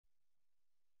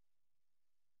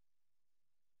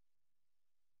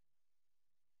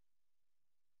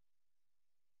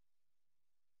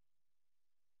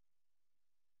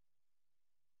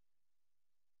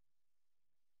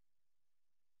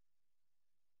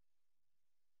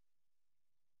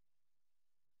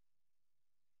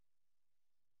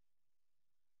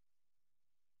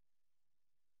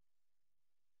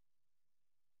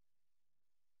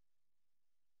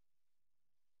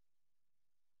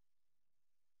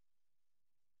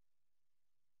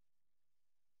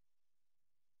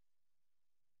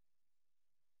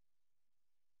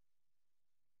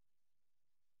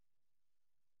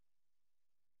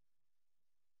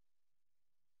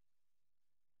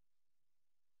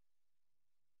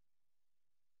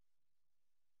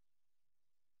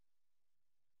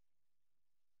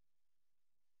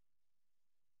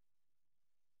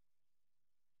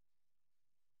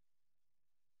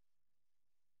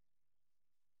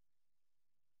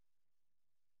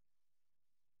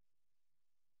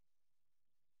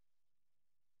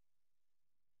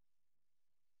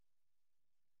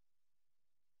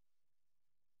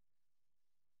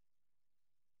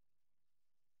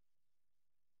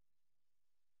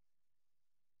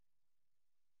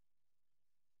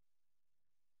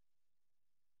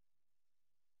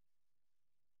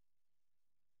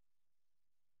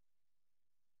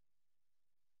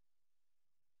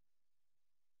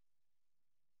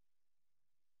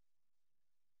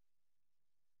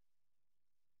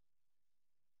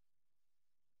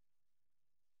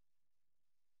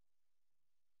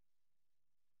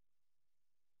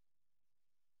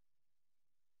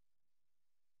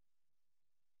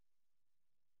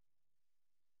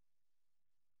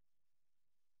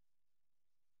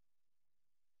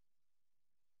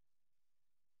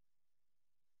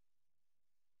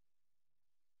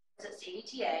at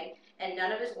CDTA, and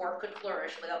none of his work could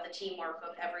flourish without the teamwork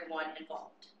of everyone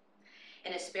involved.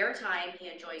 In his spare time, he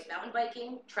enjoys mountain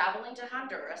biking, traveling to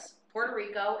Honduras, Puerto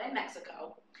Rico, and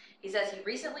Mexico. He says he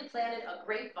recently planted a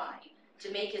grapevine to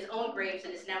make his own grapes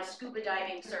and is now scuba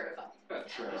diving certified.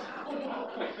 That's right.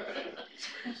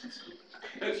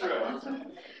 That's right.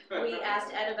 We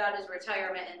asked Ed about his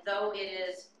retirement, and though it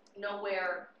is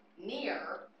nowhere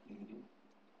near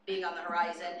being on the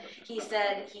horizon, he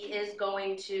said he is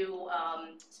going to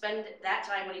spend that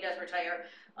time when he does retire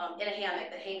in a hammock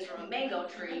that hangs from a mango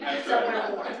tree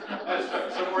somewhere warm. That's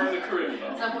right. Somewhere in the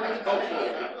Caribbean. Somewhere in the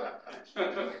Caribbean.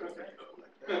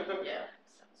 Yeah.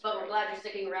 But we're glad you're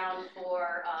sticking around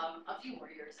for a few more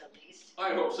years at least.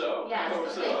 I hope so. Yes. I hope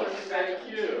so. Thank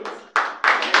you.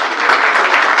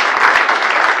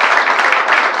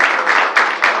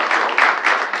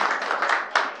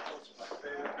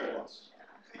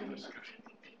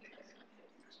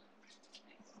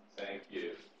 Thank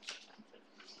you.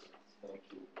 Thank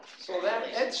you. So that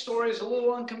Ed story is a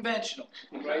little unconventional,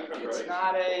 right? It's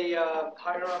not a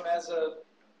hire him as a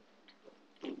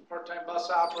part-time bus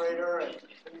operator and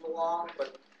move along,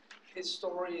 but his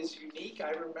story is unique.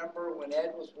 I remember when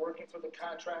Ed was working for the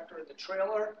contractor in the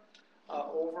trailer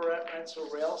over at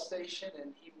Rensselaer Rail Station,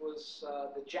 and he was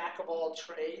the jack of all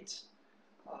trades.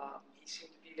 He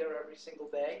seemed to be there every single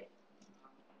day.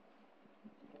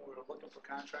 We were looking for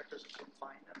contractors and couldn't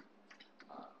find them.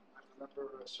 I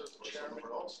remember a certain chairman. Some of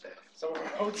our own staff. Some of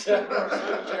our own staff. A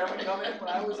certain chairman come in when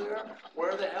I was there.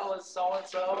 Where the hell is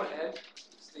so-and-so? And Ed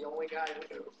was the only guy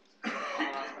who knew.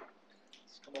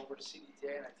 He's come over to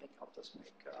CDTA and I think helped us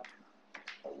make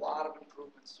a lot of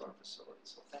improvements to our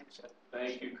facilities. So thanks, Ed.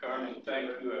 Thank you, Carmen.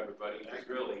 Thank you, everybody. It's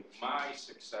really my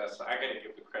success. I got to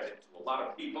give the credit to a lot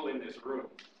of people in this room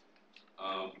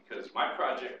because my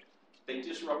project, they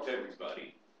disrupt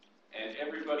everybody. And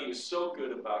everybody is so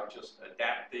good about just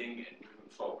adapting and moving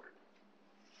forward.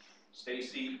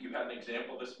 Stacy, you had an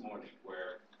example this morning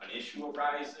where an issue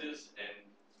arises and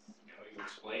you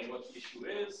explain what the issue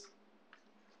is,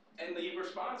 and the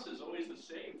response is always the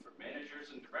same for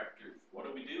managers and directors. What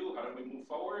do we do? How do we move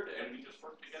forward? And we just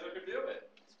work together to do it.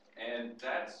 And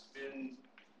that's been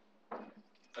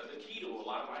the key to a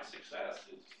lot of my success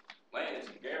is Lance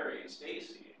and Gary and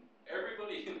Stacy and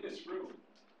everybody in this room.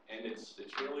 And it's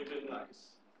really been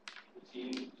nice.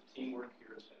 The teamwork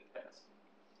here is fantastic.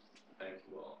 Thank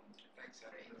you all. Thanks,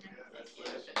 Eddie. That's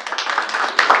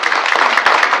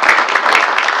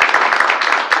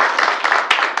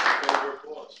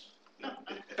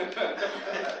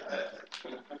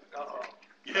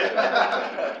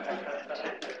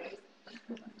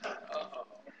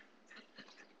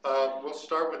We'll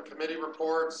start with committee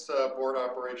reports. Board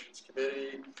Operations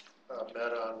Committee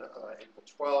met on April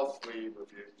 12th. We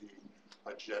reviewed the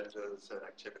agendas and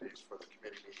activities for the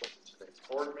committee meeting in today's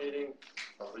board meeting.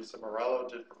 Lisa Morello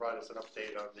did provide us an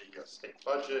update on the state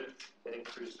budget. The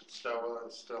increase in SNOA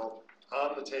is still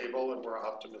on the table, and we're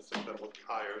optimistic that it will be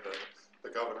higher than the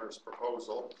governor's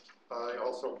proposal. I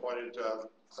also appointed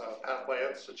Pat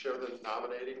Lance to chair the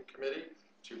nominating committee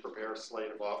to prepare a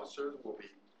slate of officers. We'll be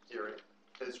hearing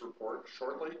his report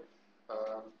shortly.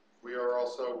 We are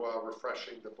also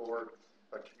refreshing the board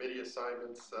committee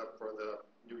assignments for the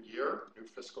new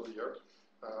fiscal year.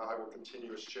 I will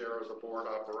continue as chair of the Board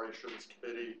Operations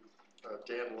Committee.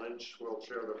 Dan Lynch will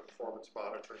chair the Performance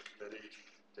Monitoring Committee.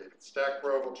 David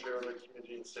Stackgrove will chair the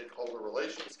Community and Stakeholder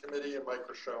Relations Committee, and Mike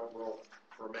Rochon will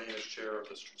remain as chair of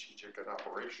the Strategic and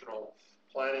Operational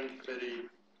Planning Committee.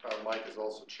 Mike is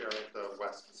also chairing the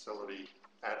West Facility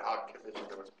Ad Hoc Committee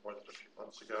that was appointed a few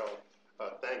months ago.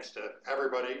 Thanks to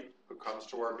everybody who comes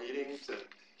to our meetings and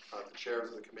the chairs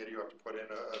of the committee who have to put in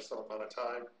some amount of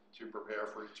time to prepare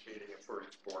for each meeting and for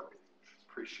each board meeting.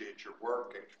 Appreciate your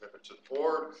work and commitment to the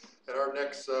board. And our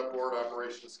next Board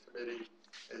Operations Committee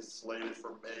is slated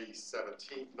for May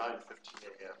 17th, 9:15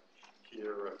 a.m.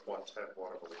 here at 110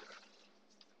 Waterville.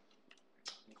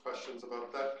 Any questions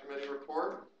about that committee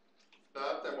report? If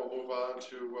not, then we'll move on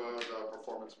to the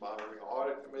Performance Monitoring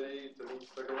Audit Committee. Denise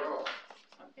Figueroa.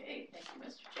 Okay, thank you,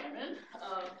 Mr. Chairman.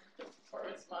 The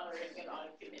Performance Monitoring and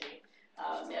Audit Committee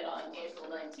met on April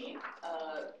 19th,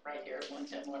 right here at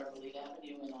 110 Waterville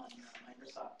Avenue and on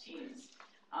Microsoft Teams.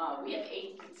 We have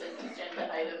 8 consent agenda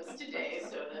items today,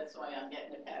 so that's why I'm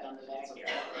getting a pat on the back here.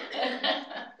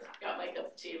 Got my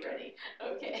cup of tea ready.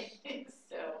 Okay,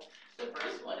 so the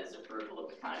first one is approval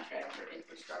of the contract for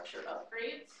infrastructure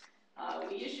upgrades.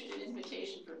 We issued an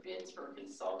invitation for bids for a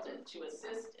consultant to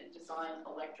assist in design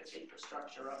electric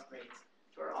infrastructure upgrades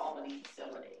to our Albany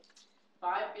facility.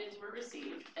 5 bids were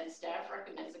received, and staff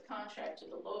recommends a contract to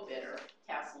the low bidder,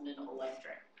 Castleman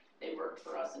Electric. They worked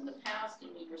for us in the past,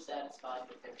 and we were satisfied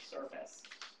with their service.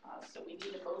 So we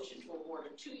need a motion to award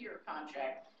a 2-year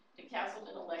contract to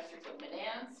Castleton Electric of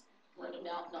Manans for an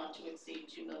amount not to exceed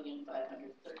 $2,513,287.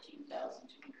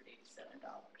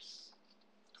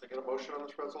 Can I get a motion on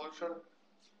this resolution?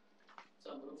 So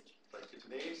moved. Thank you,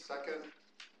 Denise. Second?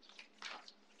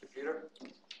 Thank you, Peter.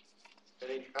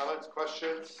 Any comments,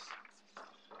 questions?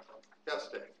 Yes,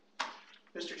 Dave?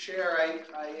 Mr. Chair, I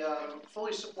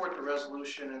fully support the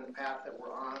resolution and the path that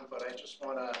we're on, but I just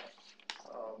want to,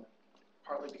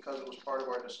 partly because it was part of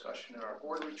our discussion in our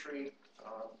board retreat,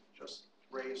 just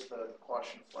raise the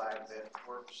caution flag that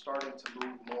we're starting to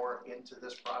move more into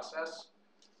this process.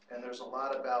 And there's a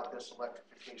lot about this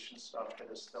electrification stuff that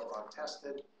is still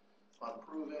untested,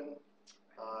 unproven.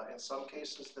 In some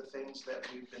cases, the things that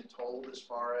we've been told as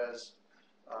far as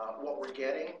what we're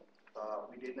getting,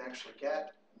 we didn't actually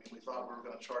get. I mean, we thought we were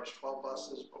going to charge 12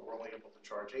 buses, but we're only able to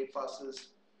charge 8 buses.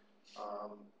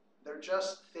 They're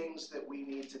just things that we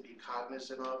need to be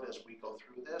cognizant of as we go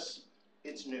through this.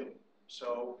 It's new.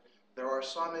 So there are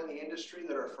some in the industry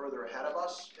that are further ahead of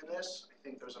us in this. I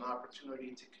think there's an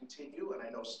opportunity to continue, and I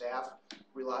know staff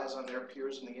relies on their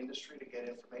peers in the industry to get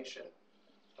information,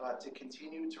 to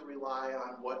continue to rely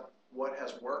on what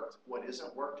has worked, what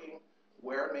isn't working,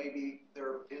 where maybe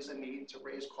there is a need to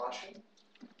raise caution.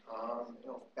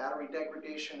 Battery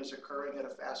degradation is occurring at a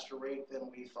faster rate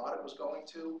than we thought it was going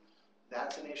to.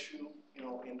 That's an issue,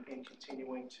 in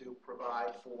continuing to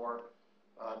provide for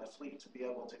the fleet to be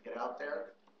able to get out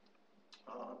there.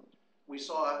 We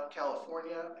saw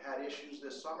California had issues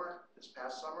this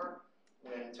past summer,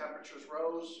 when temperatures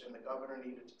rose and the governor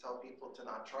needed to tell people to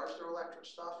not charge their electric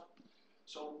stuff.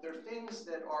 So there are things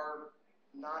that are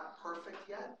not perfect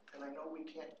yet, and I know we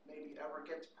can't maybe ever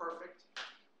get to perfect.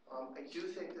 I do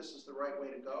think this is the right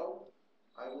way to go.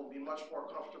 I will be much more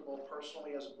comfortable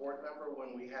personally as a board member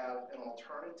when we have an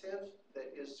alternative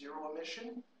that is zero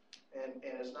emission and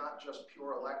is not just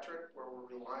pure electric, where we're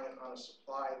reliant on a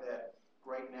supply that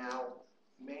right now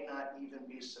may not even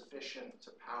be sufficient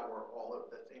to power all of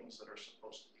the things that are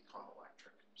supposed to become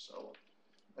electric. So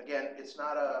again, it's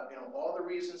not all the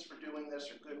reasons for doing this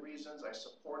are good reasons. I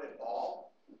support it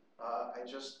all. I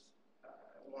just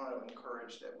want to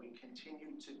encourage that we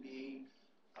continue to be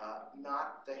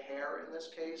not the hare in this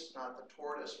case, not the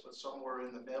tortoise, but somewhere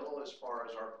in the middle as far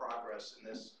as our progress in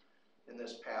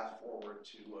this path forward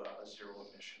to a zero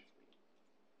emission fleet.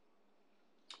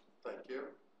 Thank you.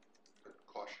 Good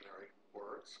cautionary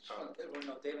words. Everyone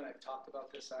know, Dave and I have talked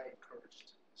about this. I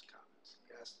encouraged his comments,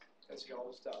 yes, as he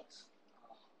always does.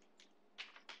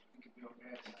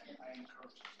 I think I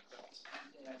encourage his comments.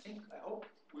 And I hope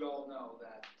we all know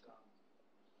that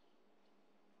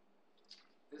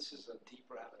this is a deep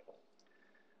rabbit hole,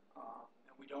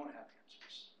 and we don't have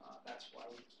answers. That's why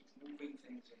we keep moving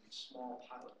things in small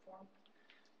pilot form.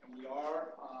 And we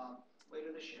are,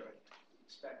 later this year, we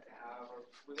expect to have, or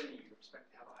within a year,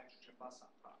 expect to have a hydrogen bus on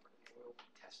property. We'll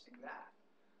be testing that.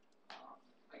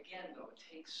 Again, though, it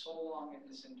takes so long in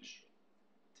this industry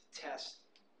to test,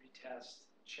 retest,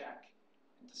 check,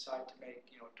 and decide to make,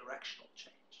 directional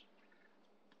change.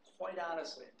 Quite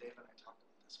honestly, and Dave and I talked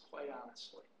about this, quite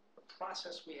honestly, the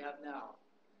process we have now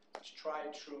is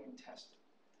tried, true, and tested.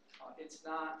 It's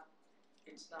not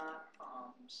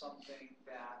something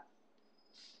that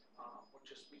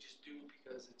we just do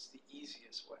because it's the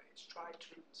easiest way. It's tried,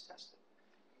 true, and tested.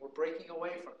 We're breaking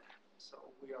away from that. So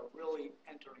we are really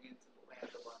entering into the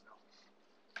land of unknown.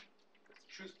 But the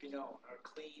truth be known, our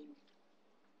clean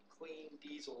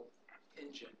diesel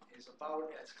engine is about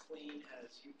as clean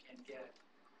as you can get.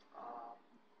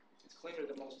 It's cleaner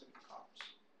than most of the cars,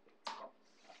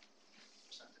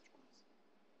 percentage-wise.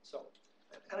 So,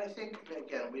 And I think,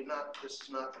 again, this is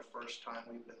not the first time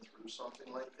we've been through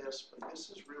something like this, but this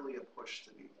is really a push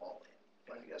to be all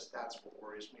in. And I guess that's what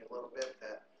worries me a little bit,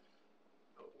 that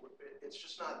it's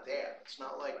just not there. It's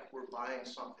not like we're buying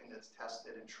something that's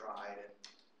tested and tried,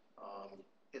 and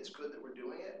it's good that we're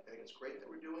doing it. I think it's great that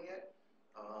we're doing it.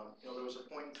 There was a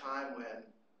point in time when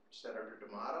Senator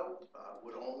D'Amato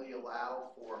would only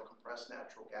allow for compressed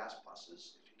natural gas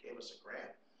buses if he gave us a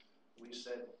grant. We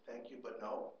said, thank you, but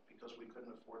no, because we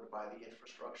couldn't afford to buy the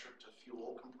infrastructure to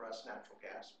fuel compressed natural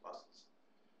gas buses.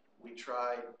 We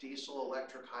tried diesel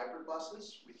electric hybrid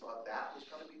buses. We thought that was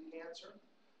going to be the answer.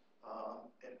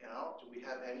 Do we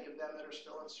have any of them that are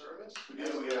still in service? We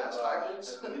do. We have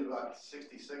hybrids. I believe about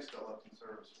 66 still left in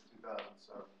service from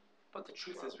 2007. but the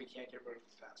truth is we can't get rid of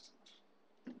it fast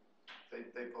enough.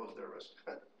 They pose their risk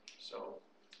So,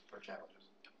 or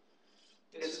challenges.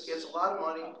 It's a lot of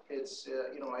money. It's,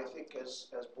 you know, I think as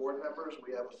board members,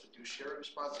 we have a fiduciary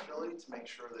responsibility to make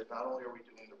sure that not only are we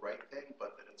doing the right thing,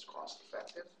 but that it's cost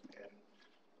effective. And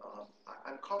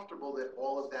I'm comfortable that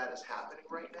all of that is happening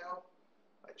right now.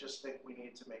 I just think we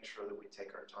need to make sure that we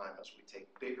take our time as we take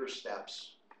bigger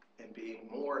steps in being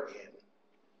more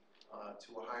to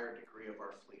a higher degree of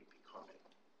our fleet becoming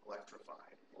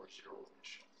electrified or zero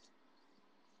emission.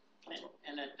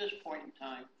 And at this point in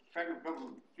time, the federal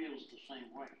government feels the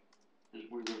same way as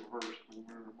we reversed when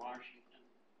we were in Washington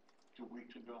 2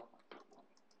 weeks ago.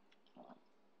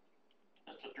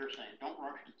 That's what they're saying. Don't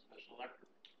rush into this electric.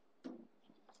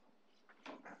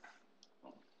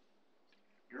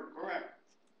 You're correct.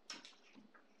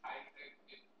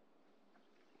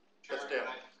 Yes,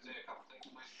 Chairman, Dan. can I say a couple things,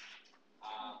 please?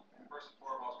 First and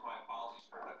foremost, my apologies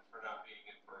for not being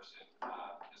in person.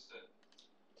 Just a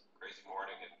crazy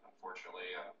morning, and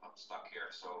unfortunately, I'm stuck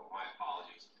here, so my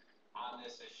apologies. On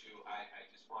this issue, I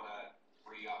just want to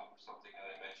re-up something that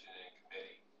I mentioned in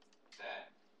committee,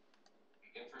 that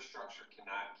the infrastructure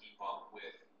cannot keep up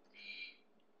with the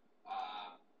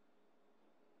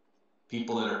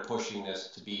people that are pushing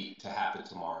this to happen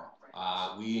tomorrow.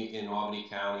 We in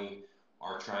Albany County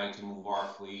are trying to move our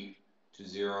fleet to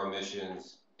zero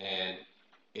emissions, and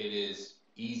it is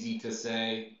easy to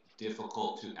say,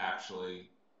 difficult to actually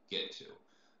get to.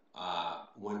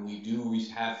 When we do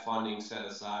have funding set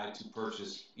aside to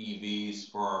purchase EVs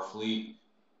for our fleet,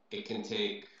 it can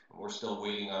take, we're still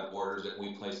waiting on orders that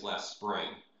we placed last spring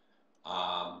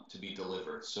to be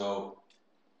delivered. So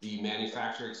the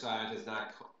manufacturing side has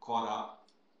not caught up.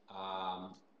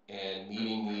 And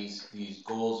meeting these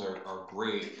goals are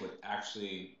great, but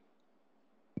actually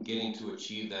getting to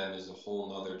achieve them is a whole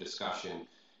nother discussion.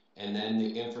 And then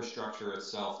the infrastructure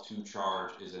itself to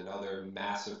charge is another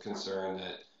massive concern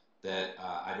that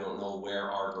I don't know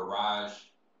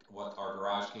what our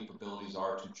garage capabilities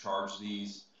are to charge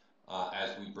these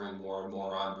as we bring more and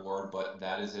more on board, but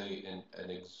that is a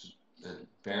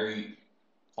very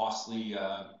costly,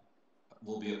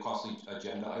 will be a costly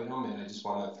agenda item, and I just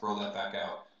want to throw that back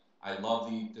out. I love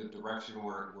the direction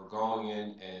we're going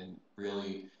in and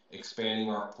really expanding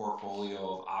our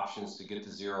portfolio of options to get to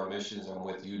zero emissions. I'm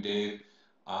with you, Dave,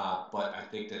 but I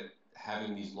think that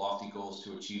having these lofty goals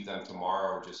to achieve them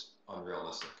tomorrow are just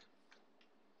unrealistic.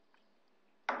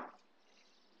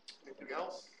 Anything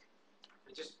else?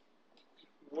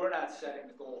 We're not setting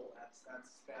the goal.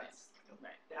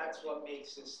 That's what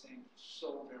makes this thing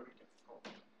so very difficult.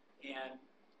 And,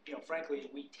 you know,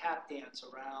 frankly, we tap dance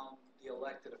around the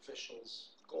elected officials'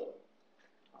 goal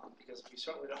because we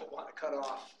certainly don't want to cut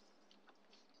off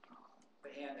the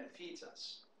hand that feeds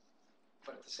us.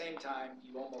 But at the same time,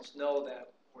 you almost know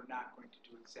that we're not going to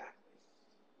do exactly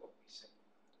what we say.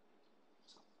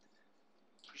 So,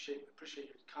 appreciate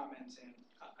your comments, and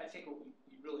I think what we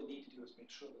really need to do is make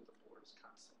sure that the board is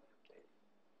constantly updated.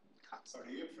 Are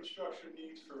the infrastructure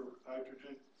needs for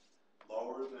hydrogen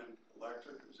lower than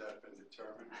electric? Has that been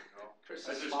determined? No? Chris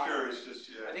I'm is just smiling. curious,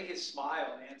 I think his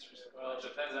smile answers the Well, it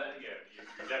question. depends on your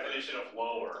definition of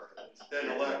lower.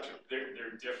 Then electric.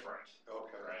 They're different,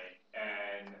 Okay. right?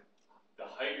 And the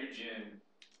hydrogen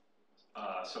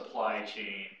supply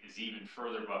chain is even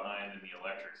further behind than the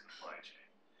electric supply chain.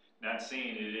 Not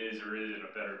saying it is or isn't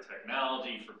a better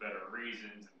technology for better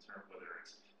reasons in terms of whether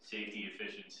it's safety,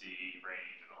 efficiency,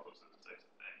 range, and all those other types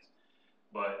of things.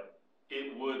 But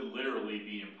it would literally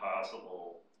be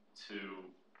impossible to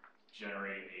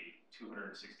generate a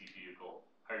 260 vehicle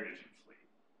hydrogen fleet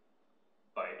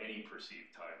by any perceived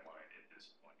timeline at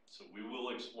this point. So we will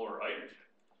explore hydrogen,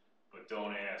 but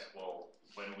don't ask, well,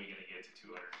 when are we going to get to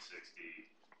 260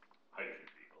 hydrogen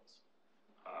vehicles?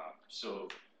 So,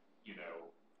 you know,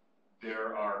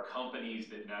 there are companies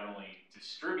that not only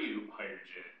distribute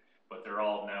hydrogen, but they're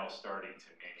all now starting to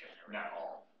not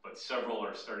all, but several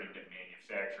are starting to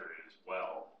manufacture it as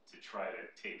well to try to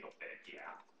take up that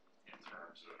gap in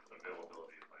terms of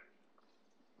availability of hydrogen.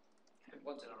 And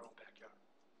one's in our own backyard.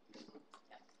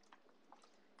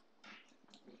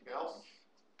 Anything else?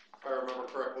 If I remember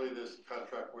correctly, this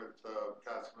contract with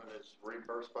Castleman is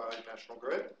reimbursed by National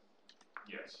Grid?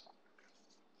 Yes.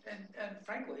 And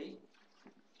frankly,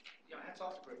 you know, hats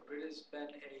off to Grid. Grid has been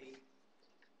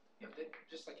you know,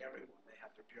 just like everyone, they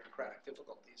have their bureaucratic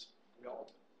difficulties. We all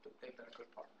do, but they've been a good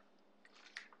partner.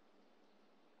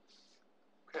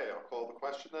 Okay, I'll call the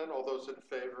question then. All those in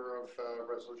favor of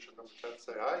resolution number 10,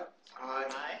 say aye.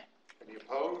 Aye. Any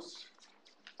opposed?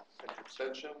 Any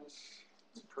abstentions?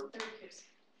 It's approved.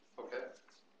 Okay.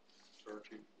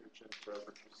 Georgie Nugent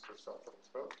recused herself from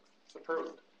this vote. It's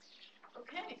approved.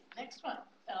 Okay, next one,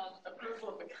 approval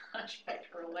of a contract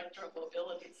for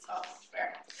electromobility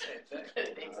software.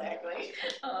 Exactly.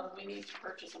 We need to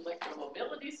purchase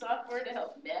electromobility software to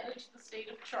help manage the state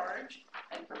of charge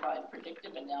and provide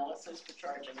predictive analysis for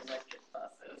charging electric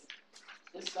buses.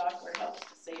 This software helps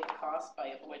to save costs by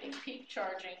avoiding peak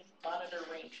charging, monitor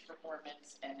range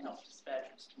performance, and help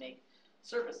dispatchers to make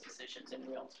service decisions in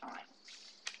real time.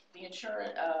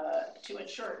 To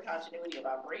ensure continuity of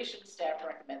operations, staff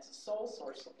recommends a sole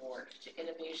source award to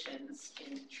Innovations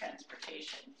in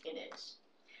Transportation, INIT.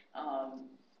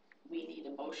 We need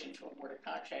a motion to award a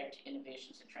contract to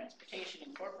Innovations in Transportation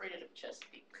Incorporated of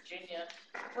Chesapeake, Virginia,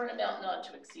 for an amount not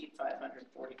to exceed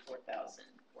 $544,481.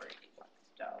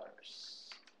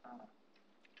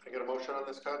 Can I get a motion on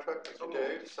this contract? Thank you,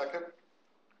 Dave. Second?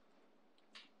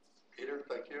 Peter,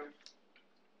 thank you.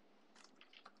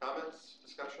 Comments,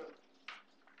 discussion?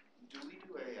 Do we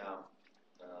do a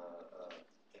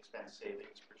expense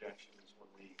savings projections when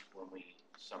we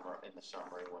in the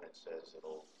summary when it says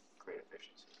it'll create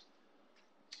efficiencies?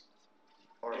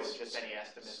 Or is it just any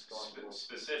estimates going forward?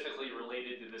 Specifically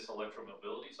related to this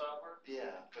electromobility software?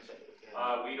 Yeah.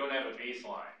 We don't have a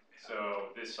baseline,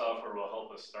 so this software will help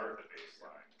us start the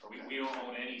baseline. Okay. We don't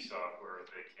own any software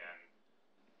that can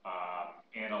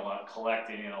collect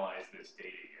and analyze this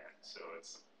data yet. So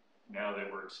it's now that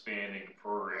we're expanding the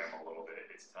program a little bit,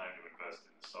 it's time to invest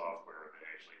in the software that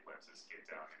actually lets us get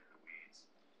down into the weeds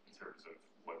in terms of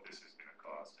what this is going to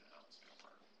cost and how it's going to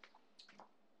work.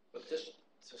 But this,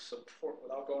 to support,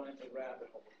 without going into the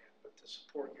rabbit hole again, but to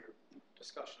support your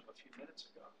discussion of a few minutes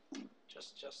ago,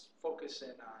 just focus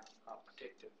in on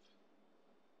predictive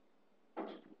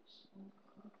tools.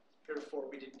 Heretofore,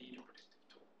 we didn't need a predictive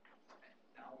tool.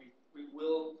 Now we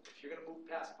will, if you're going to move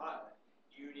past pilot,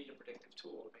 you need a predictive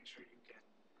tool to make sure you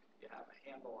have a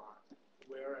handle on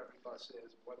where every bus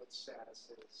is, what its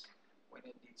status is, when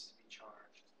it needs to be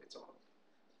charged. It's all.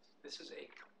 This is a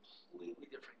completely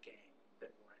different game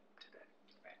than we're in today.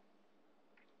 Right.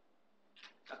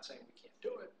 Not saying we can't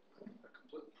do it, but a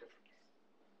completely different game.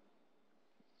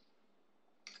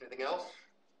 Anything else?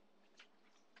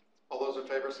 All those in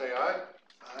favor say aye.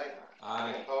 Aye. Aye.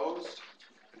 Any opposed?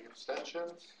 Any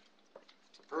abstentions?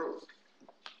 It's approved.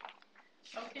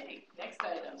 Okay, next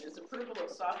item is approval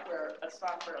of a software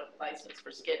license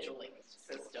for scheduling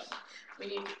system. We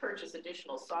need to purchase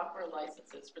additional software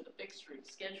licenses for the fixed route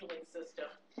scheduling system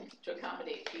to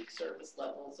accommodate peak service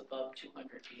levels above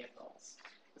 200 vehicles.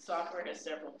 The software has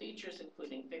several features,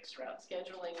 including fixed route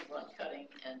scheduling, run cutting,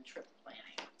 and trip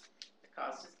planning. The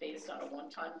cost is based on a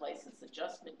one-time license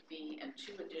adjustment fee and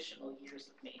 2 additional years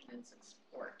of maintenance and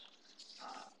support.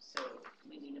 So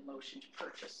we need a motion to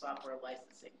purchase software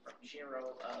licensing from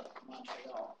Giro of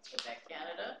Montreal, Quebec,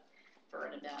 Canada, for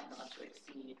an amount not to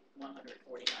exceed $149,896.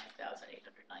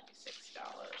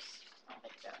 I'll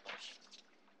make that motion.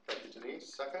 Thank you,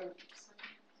 Denise. Second?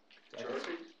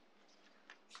 Josie?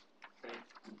 Any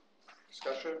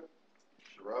discussion?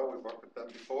 Giro, we've worked with them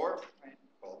before, Right.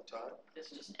 all the time.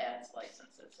 This just adds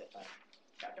licenses if I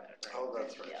got that right. Oh,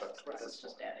 that's right. Yeah, That's this is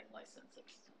just adding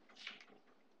licenses.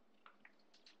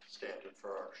 Standard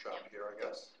for our shop here, I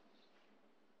guess.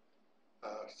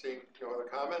 Seeing no other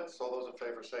comments, all those in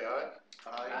favor say aye.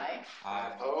 Aye.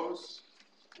 Aye. Opposed?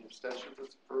 Any abstentions?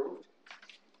 It's approved.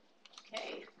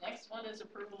 Okay, next one is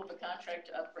approval of a contract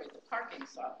to upgrade the parking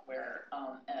software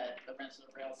at the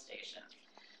Rensselaer Rail Station.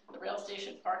 The rail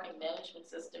station parking management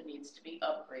system needs to be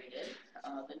upgraded.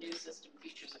 The new system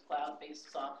features a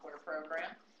cloud-based software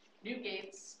program, new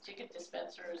gates, ticket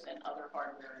dispensers, and other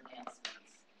hardware enhancements.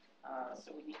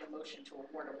 So we need a motion to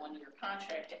award a 1-year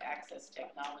contract to Access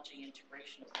Technology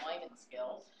Integration of Lighting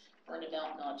Skills for an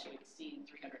amount not to exceed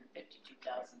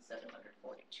 $352,742.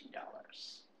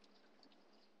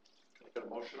 Can I get a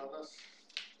motion on this?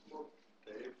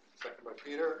 Dave, second by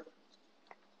Peter.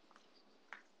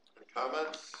 Any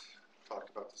comments? Talked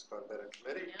about this quite a bit in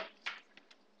committee. Yep.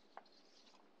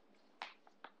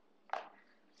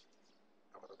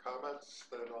 No other comments?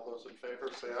 Then all those in favor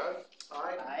say aye.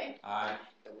 Aye. Aye. Aye.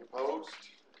 Any opposed?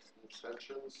 Any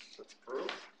abstentions? It's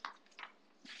approved.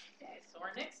 Okay, so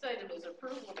our next item is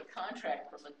approval of a contract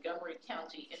for Montgomery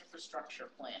County Infrastructure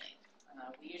Planning.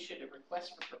 We issued a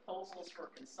request for proposals for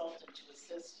a consultant to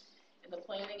assist in the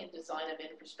planning and design of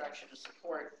infrastructure to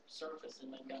support service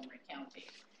in Montgomery County.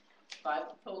 5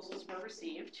 proposals were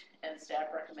received, and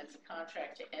staff recommends a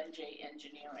contract to MJ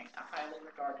Engineering, a highly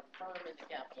regarded firm in the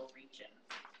Capital Region.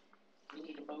 We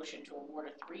need a motion to award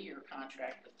a 3-year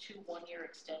contract with 2 1-year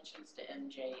extensions to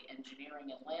MJ Engineering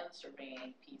and Land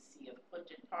Surveying PC of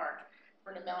Clifton Park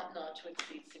for an amount not to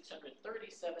exceed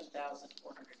 $637,414.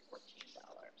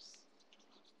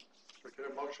 Should we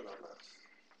get a motion on this?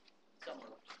 So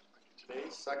moved.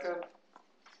 Denise, second?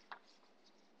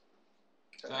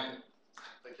 Second.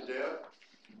 Thank you, Dan.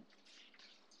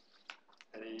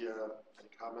 Any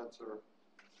comments or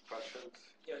questions?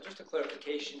 Yeah, just a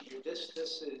clarification here, this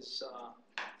is,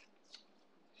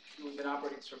 we've been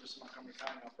operating service in Montgomery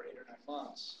County now for 8 or 9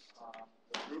 months.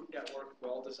 The route network,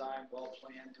 well-designed,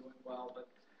 well-planned, doing well, but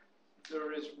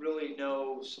there is really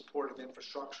no supportive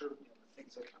infrastructure, the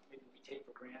things that maybe we take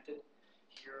for granted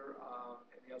here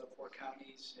in the other 4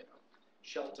 counties,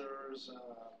 shelters,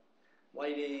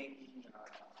 lighting,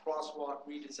 crosswalk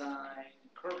redesign,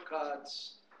 curb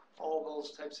cuts, all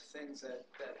those types of things that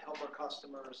help our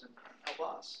customers and help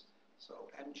us. So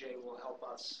MJ will help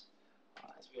us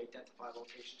as we identify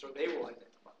locations, or they will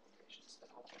identify locations that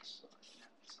help us in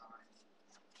that design.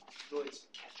 Really, it's to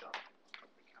catch up in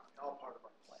Montgomery County, all part of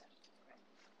our plan.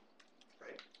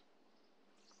 Great.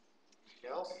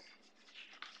 Anything else?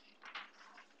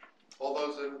 All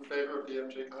those in favor of the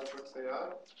MJ contract say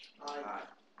aye. Aye.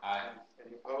 Aye.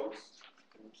 Any opposed?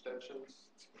 Any abstentions?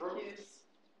 It's approved.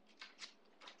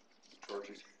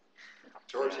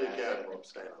 Georgie again will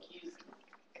abstain.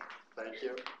 Thank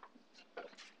you.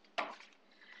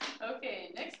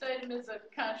 Okay, next item is a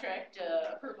contract,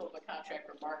 approval of a contract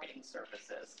for marketing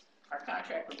services. Our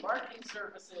contract for marketing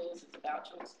services is about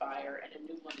to expire and a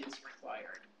new one is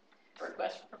required. A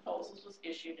request for proposals was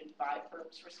issued and 5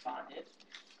 firms responded.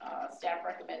 Staff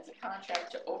recommends a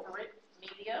contract to Overit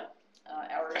Media,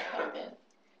 our incumbent,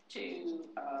 to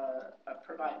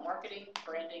provide marketing,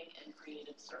 branding, and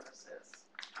creative services.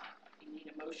 We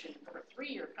need a motion for a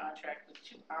 3-year contract with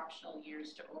 2 optional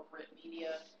years to Overit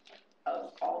Media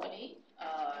of Albany,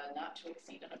 not to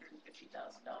exceed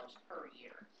 $150,000 per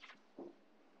year.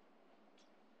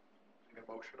 Any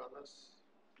motion on this?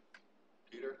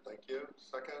 Peter, thank you.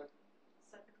 Second?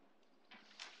 Second.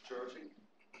 Georgie?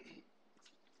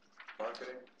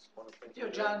 Marketing, just want to thank You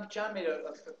know, John made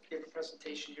a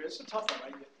presentation here. It's a tough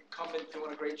one, right? The incumbent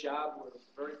doing a great job. We're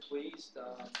very pleased.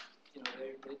 You know,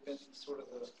 they've been sort of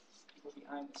the people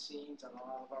behind the scenes on a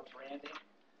lot of our branding.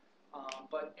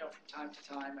 But you know, from time to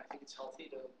time, I think it's healthy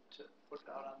to put it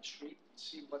out on the street and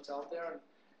see what's out there. And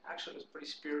actually, it was a pretty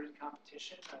spirited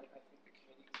competition. I think the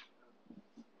committee,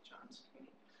 John's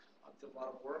committee, did a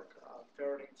lot of work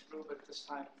ferreting through. But at this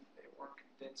time, they weren't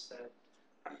convinced that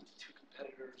the 2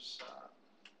 competitors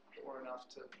were enough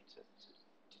to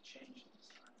change at this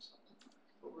time. So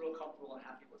we're real comfortable and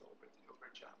happy with Overit. They do a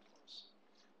great job for us.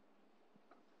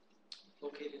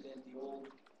 Located in the old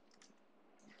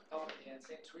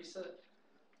St. Teresa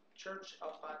Church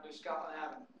up on New Scotland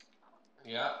Avenue.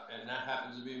 Yeah, and that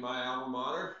happens to be my alma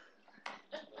mater.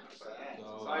 So,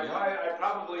 I yeah.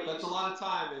 probably That's a lot of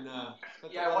time in.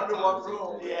 Yeah, I wonder what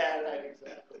room. Yeah, right,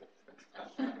 exactly.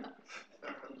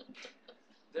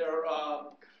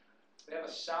 They have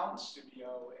a sound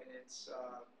studio, and it's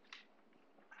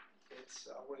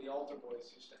where the altar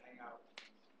boys used to hang out.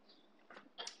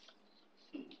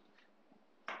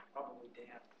 Probably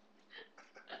Dan.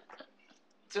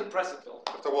 It's an impressive building.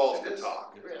 If the walls could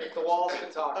talk. If the walls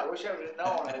could talk. I wish I would have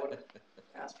known. I would have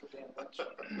asked for Dan Lynch.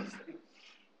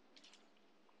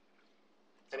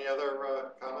 Any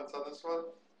other comments on this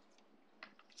one?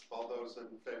 All those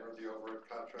in favor of the Overit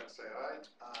contract say aye.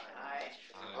 Aye.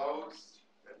 Opposed?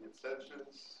 Any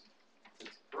abstentions?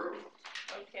 It's approved.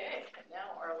 Okay, and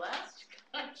now our last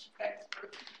contract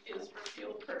is for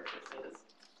fuel purchases.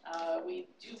 We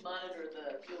do monitor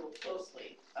the fuel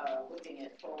closely, looking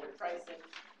at forward pricing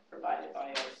provided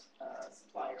by our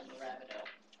supplier, Moravito.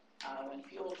 When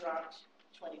fuel dropped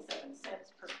 27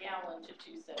 cents per gallon to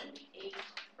 $2.78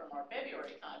 from our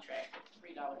February contract at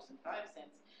 $3.05,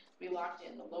 we locked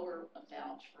in the lower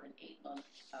amount for an 8-month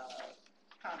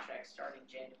contract starting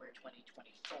January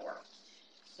 2024.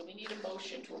 So we need a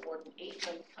motion to award an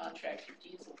 8-month contract for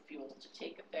diesel fuel to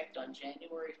take effect on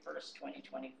January 1st,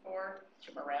 2024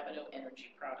 to Moravito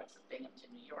Energy Products of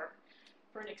Binghamton, New York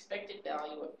for an expected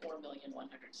value of $4,168,760.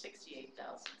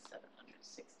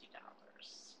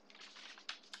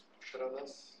 Motion on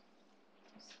this?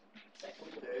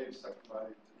 Second. Dave, second by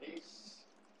Denise.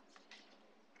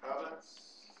 Comments?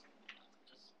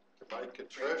 Mike and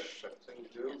Trish, everything you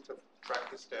do to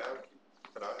track this down,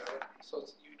 keep an eye on it. So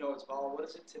you know it's volatile. What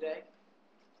is it today?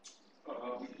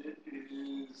 It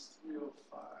is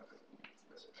 305.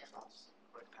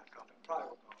 Right back up and probably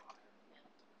will go higher.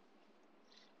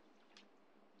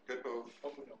 Good move.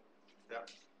 Hopefully no. Yeah.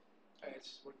 And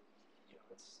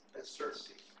it's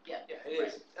certainty. Yeah. Yeah, it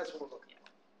is. That's what we're looking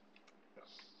for.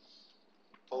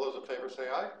 All those in favor say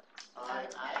aye. Aye.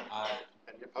 Aye.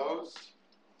 Any opposed?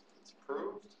 It's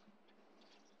approved.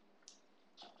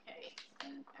 Okay,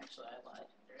 and actually I lied.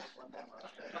 There one time or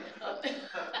other.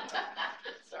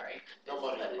 Sorry. No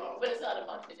money involved. But it's not a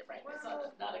monthly, right,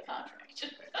 it's not a contract.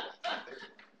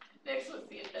 Next was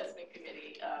the investment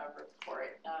committee,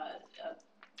 report.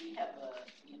 We have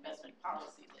the investment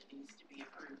policy that needs to be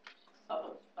approved.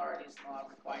 Public authorities law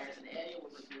requires an annual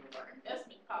review of our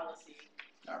investment policy.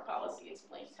 Our policy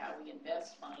explains how we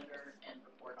invest, monitor, and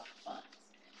report on funds.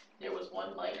 There was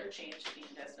one minor change to the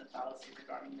investment policy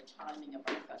regarding the timing of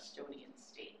our custodian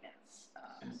statements.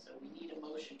 So we need a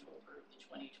motion to approve the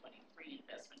 2023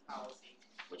 investment policy,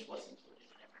 which was included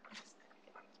in everybody's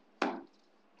packet.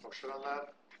 Motion on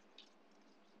that?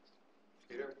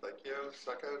 Peter, thank you.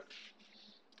 Second?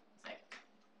 Second.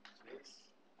 Denise?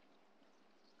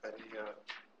 Any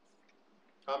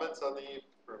comments on the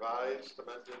revised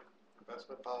amended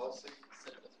investment policy?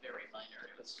 Said it was very minor,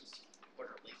 it was just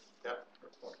quarterly Yep.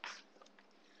 reports.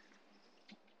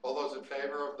 All those in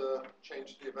favor of the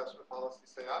change to the investment policy,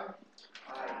 say aye.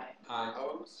 Aye. Aye.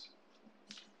 Opposed?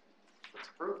 It's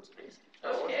approved. Denise.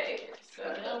 Okay, so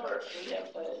now we have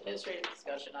administrative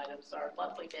discussion items. Our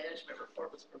monthly management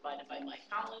report was provided by Mike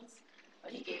Collins.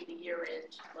 He gave the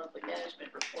year-end monthly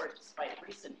management report despite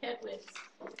recent headwinds.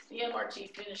 The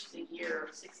MRT finished the year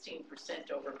 16%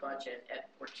 over budget at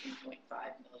 $14.5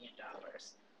 million.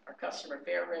 Our customer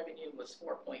fare revenue was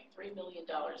 $4.3 million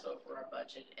over our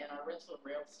budget, and our rental and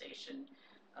rail station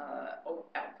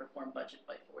outperformed budget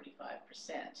by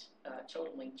 45%,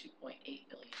 totaling $2.8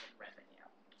 million in revenue.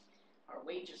 Our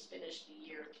wages finished the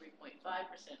year 3.5%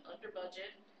 under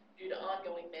budget due to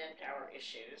ongoing manpower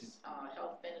issues.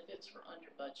 Health benefits were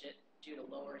under budget due to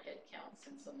lower headcounts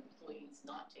and some employees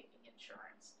not taking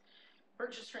insurance.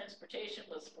 Purchase transportation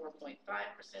was 4.5%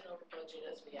 over budget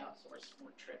as we outsourced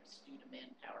more trips due to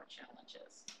manpower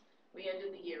challenges. We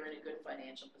ended the year in a good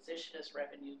financial position as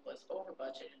revenue was over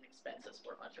budget and expenses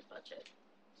were under budget.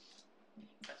 Any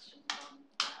questions on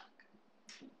that?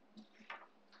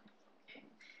 Okay.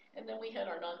 And then we had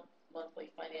our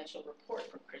monthly financial report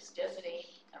from Chris Desney.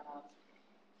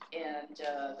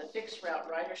 The fixed route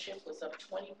ridership was up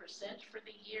 20% for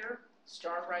the year.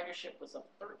 Star ridership was up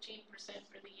 13%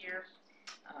 for the year.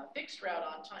 Fixed route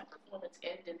on-time performance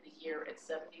ended the year at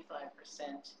 75%,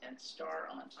 and Star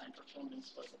on-time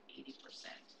performance was at 80%.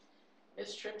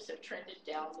 Missed trips have trended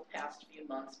down the past few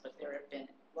months, but there have been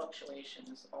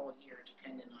fluctuations all year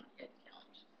depending on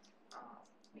headcount.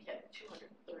 We had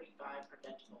 235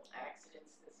 preventable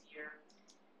accidents this year,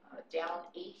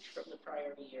 down 8 from the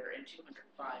prior year, and 205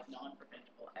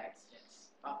 non-preventable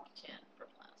accidents, up 10 from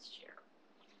last year.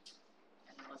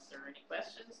 And unless there are any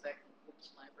questions, that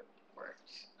concludes my report.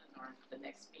 And the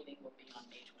next meeting will be on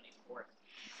May 24th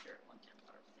here at 110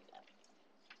 Waterloo Avenue.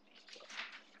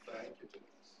 Thank you,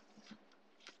 Denise.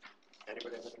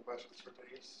 Anybody have any questions for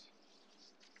Denise?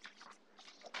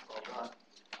 All done.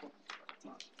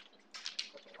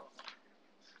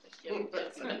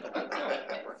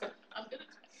 I'm gonna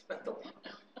spend the one.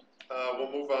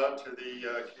 We'll move on to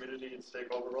the Community and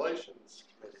Stakeholder Relations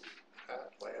Committee.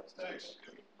 Pat Lance, Thanks.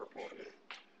 report.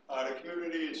 The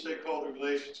Community and Stakeholder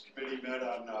Relations Committee met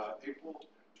on April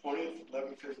 20th,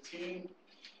 11:15.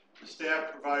 The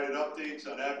staff provided updates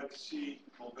on advocacy,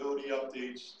 mobility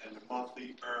updates, and the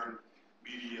monthly earned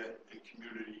media and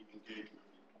community engagement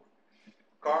report.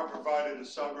 CAR provided a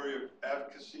summary of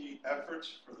advocacy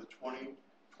efforts for the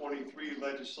 2023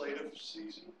 legislative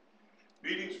season.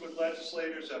 Meetings with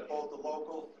legislators at both the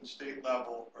local and state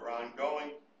level are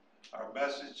ongoing. Our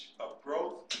message of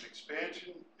growth and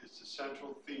expansion is the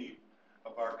central theme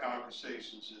of our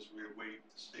conversations as we await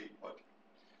the state budget.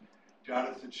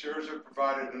 Jonathan Scherzer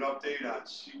provided an update on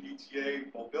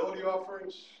CDTA mobility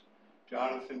offerings.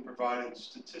 Jonathan provided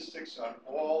statistics on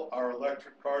all our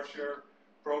electric car share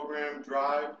program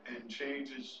drive and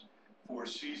changes for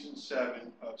season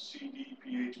 7 of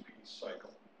CDPHP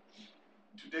cycle.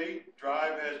 To date,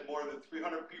 Drive has more than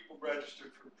 300 people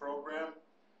registered for the program.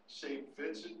 St.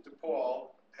 Vincent de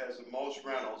Paul has the most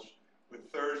rentals,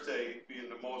 with Thursday being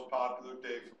the most popular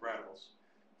day for rentals,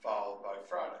 followed by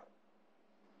Friday.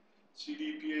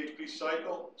 CDPHP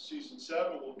cycle, season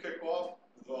 7 will kick off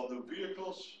with all new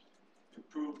vehicles,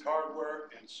 improved hardware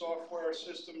and software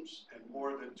systems, and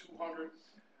more than 200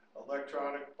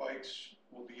 electronic bikes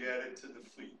will be added to the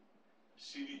fleet.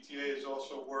 CDTA is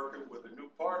also working with a new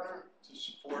partner to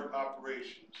support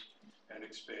operations and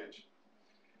expansion.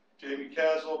 Jamie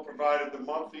Caswell provided the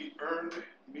monthly earned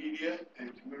media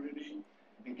and community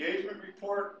engagement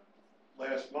report.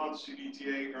 Last month,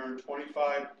 CDTA earned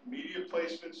 25 media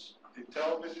placements in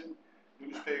television,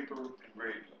 newspaper, and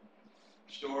radio.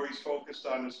 Stories focused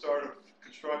on the start of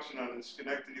construction on the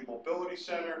Schenectady Mobility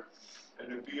Center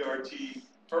and the BRT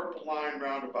Purple Line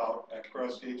roundabout at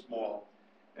Crossgates Mall,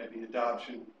 and the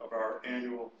adoption of our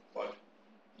annual budget.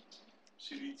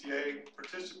 CDTA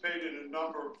participated in a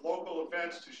number of local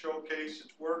events to showcase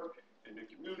its work in the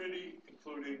community,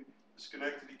 including the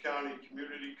Schenectady County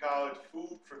Community College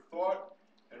Food for Thought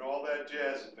and All That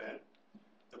Jazz event,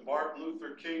 the Martin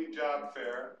Luther King Job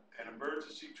Fair, and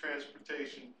emergency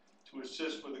transportation to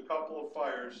assist with a couple of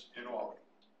fires in Albany.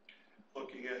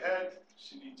 Looking ahead,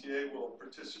 CDTA will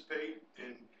participate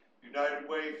in United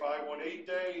Way 518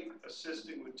 Day,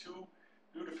 assisting with 2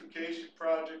 beautification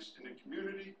projects in the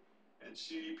community, and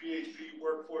CDPHP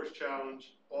Workforce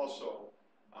Challenge also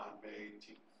on May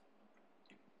 18th.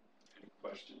 Any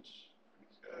questions?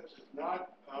 If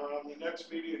not, the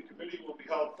next meeting of the committee will be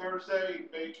held Thursday,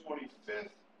 May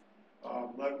 25th,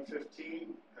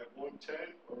 11:15 at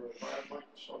 110 or via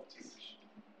Microsoft Teams.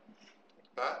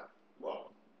 Pat?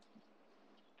 Welcome.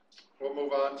 We'll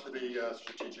move on to the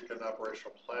Strategic and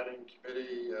Operational Planning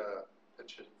Committee.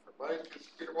 Pitching for Mike is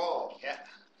Peter Wall. Yeah,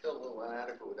 feel a little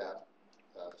inadequate without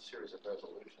a series of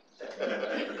resolutions.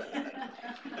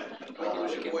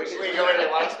 We You really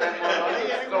want to spend more money?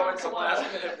 Throw in some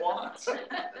last minute wants.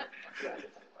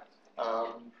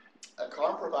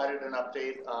 Carm provided an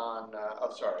update on,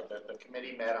 the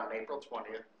committee met on April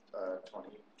 20th,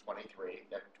 2023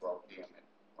 at 12 p.m. at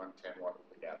 110 Waterloo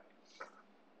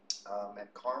Avenue.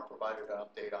 And Carm provided an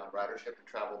update on ridership and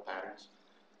travel patterns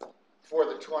for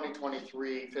the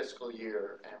 2023 fiscal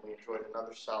year, and we enjoyed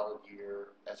another solid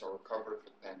year as our recovery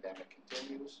from the pandemic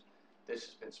continues. This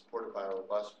has been supported by a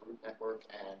robust route network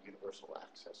and universal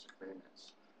access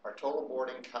agreements. Our total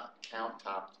boarding count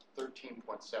topped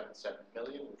 13.77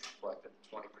 million, which reflected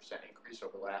a 20% increase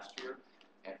over last year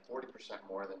and 40%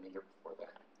 more than the year before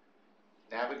that.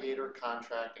 Navigator,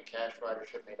 contract, and cash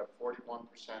ridership made up 41%,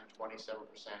 27%,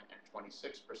 and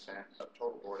 26% of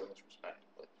total boardings,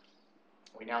 respectively.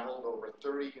 We now hold over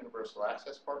 30 universal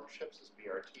access partnerships as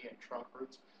BRT and trunk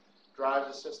routes drive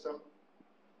the system.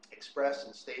 Express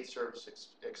and state service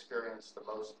experience the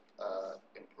most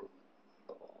improvement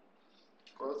of all.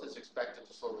 Growth is expected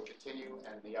to slowly continue,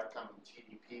 and the upcoming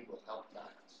TDP will help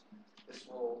guide us.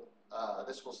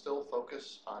 This will still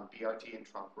focus on BRT and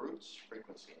trunk routes,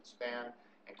 frequency and span,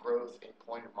 and growth in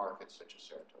pointed markets such as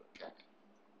Saratoga County.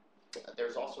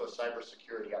 There's also a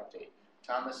cybersecurity update.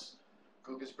 Thomas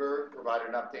Gugesberg provided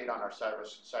an update on our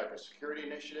cybersecurity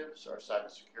initiatives. Our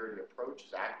cybersecurity approach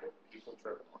is active,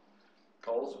 people-driven.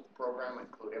 Goals of the program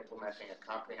include implementing a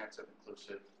comprehensive,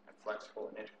 inclusive, and flexible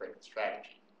and integrated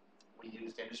strategy. We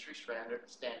used industry-standard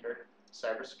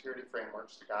cybersecurity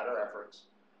frameworks to guide our efforts.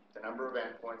 The number of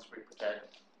endpoints we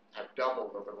protect have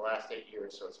doubled over the last 8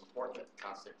 years, so it's important that we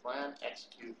constantly plan,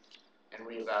 execute, and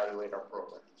reevaluate our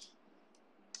programs.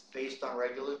 Based on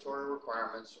regulatory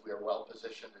requirements, we are well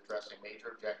positioned addressing major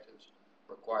objectives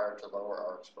required to lower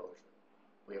our exposure.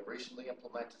 We have recently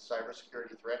implemented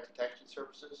cybersecurity threat detection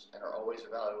services and are always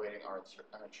evaluating our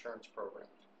insurance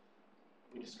programs.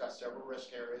 We discussed several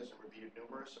risk areas and reviewed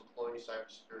numerous employee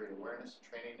cybersecurity awareness and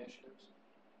training initiatives.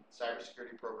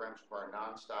 Cybersecurity programs require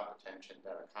non-stop attention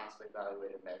that are constantly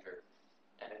evaluated, measured,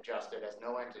 and adjusted, as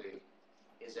no entity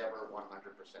is ever 100%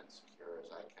 secure,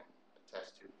 as I can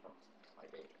attest to from my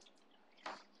data.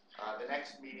 The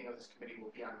next meeting of this committee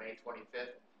will be on May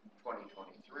 25th,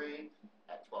 2023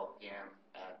 at 12 p.m.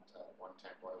 at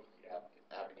 110 Waterloo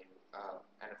Avenue.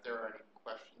 And if there are any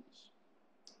questions,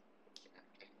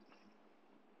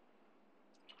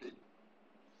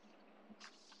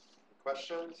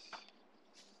 Questions?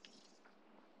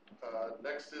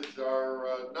 Next is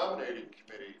our nominating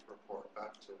committee report.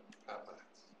 Back to Pat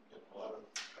Lance. A lot of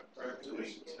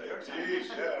congratulations. Geez,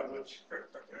 yeah, I'm not sure.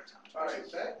 All right,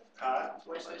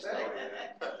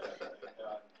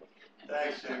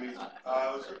 thanks, Amy. It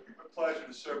was a pleasure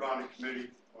to serve on the committee.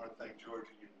 I want to thank Georgie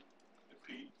and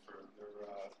Pete for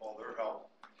all their help.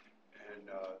 And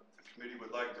the committee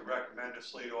would like to recommend a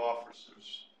slate of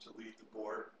officers to lead the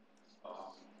board.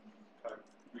 I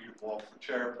read them all. For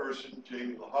chairperson,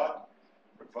 Jamie LaHutt.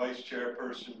 For vice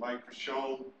chairperson, Mike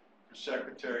Rochon. For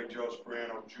secretary, Joe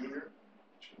Sperano Jr.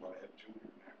 Which is why I have Jr.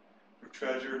 in there. For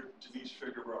treasurer, Denise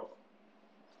Figueroa.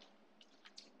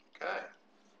 Okay.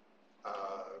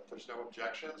 If there's no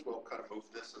objections, we'll kind of move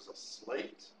this as a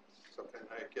slate. So can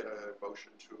I get a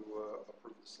motion to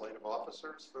approve the slate of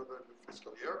officers for the new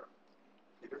fiscal year?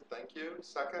 Peter, thank you.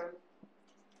 Second.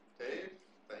 Dave,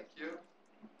 thank you.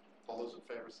 All those in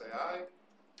favor say aye.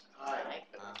 Aye.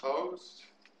 And opposed?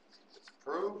 It's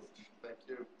approved. Thank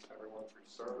you, everyone, for your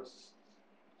service.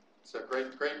 It's a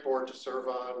great board to serve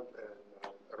on,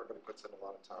 and everybody puts in a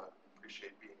lot of time.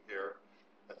 Appreciate being here,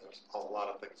 and there's a lot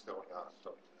of things going on,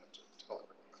 so you have to tell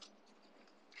everyone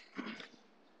that.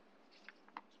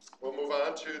 We'll move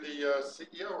on to the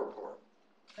CEO report.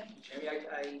 Thank you,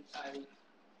 Jamie. I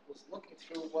was looking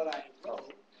through what I wrote,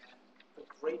 and the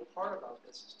great part about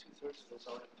this is 2/3 of it's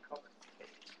already been covered.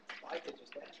 I could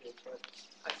just add to it, but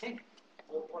I think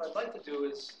what I'd like to do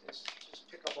is just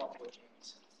pick up on what Jamie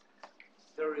said.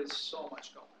 There is so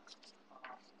much going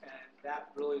on, and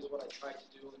that really is what I tried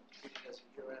to do and treat it as a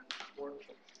year-end report.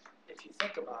 But if you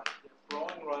think about it,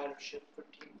 growing ridership,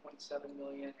 13.7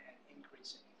 million, and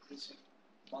increasing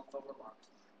month over month,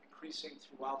 increasing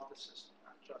throughout the system,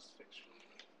 not just fixed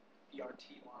route,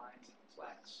 BRT lines,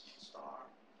 Flex, Star,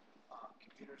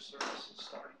 commuter services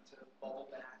starting to bubble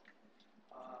back.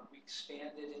 We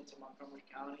expanded into Montgomery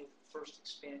County, the first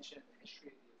expansion in the history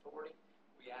of the authority.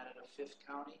 We added a 5th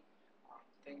county.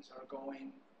 Things are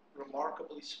going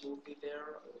remarkably smoothly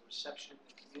there. The reception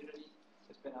in the community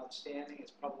has been outstanding.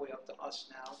 It's probably up to us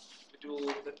now to do a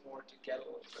little bit more to get a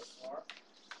little bit more.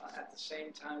 At the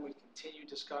same time, we continue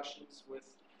discussions with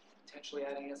potentially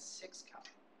adding a 6th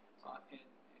county in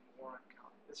Warren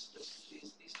County.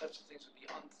 These types of things would be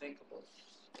unthinkable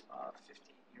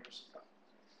 15 years ago.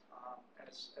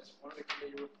 As one of the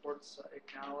committee reports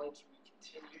acknowledged, we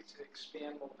continue to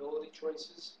expand mobility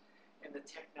choices and the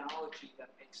technology that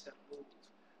makes them move.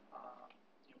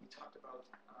 We talked about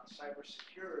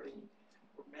cybersecurity.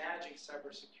 We're managing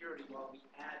cybersecurity while we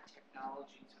add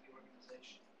technology to the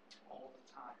organization all the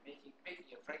time, making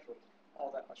it, frankly,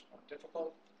 all that much more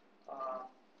difficult.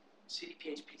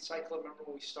 CDPHP cycle, remember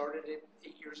when we started it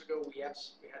 8 years ago, we had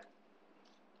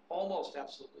almost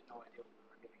absolutely no idea what we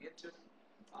were getting into.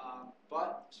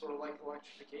 But sort of like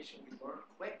electrification, we learned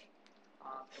quick,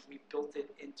 and we built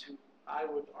it into, I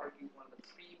would argue, one of the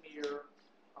premier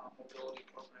mobility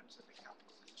programs in the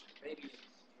capital region, maybe in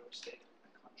New York State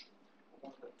and the country.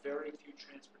 One of the very few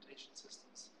transit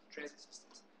systems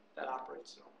that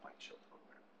operates their own bike share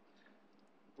program.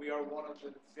 We are one of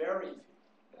the very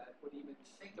few that would even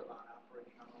think about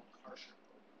operating our own car share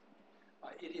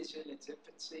program. It is in its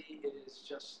infancy.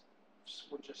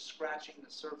 We're just scratching the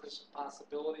surface of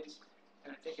possibilities,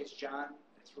 and I think as John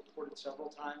has reported several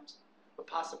times, the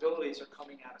possibilities are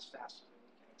coming at us faster than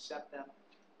we can accept them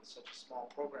with such a small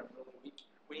program. Really,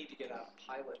 we need to get out of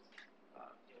pilot.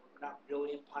 We're not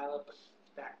really in pilot, but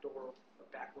back room,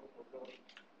 we're really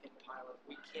in pilot.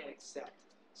 We can't accept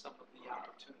some of the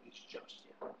opportunities just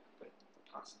yet, but the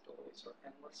possibilities are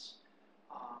endless.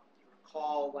 You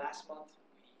recall last month,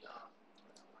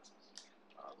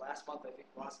 I think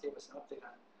Ross gave us an update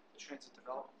on the Transit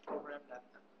Development Program. That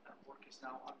work is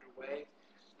now underway.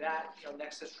 That,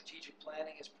 next to strategic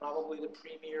planning, is probably the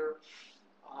premier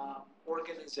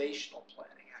organizational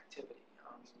planning activity.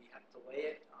 We had to delay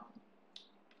it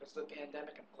because of the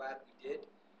pandemic. I'm glad we did,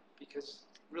 because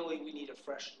really we need a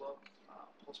fresh look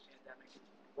post-pandemic at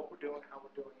what we're doing, how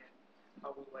we're doing it,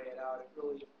 how we lay it out. It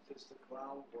really is the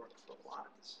groundwork for a lot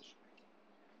of decision making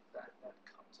that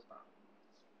comes about.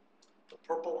 The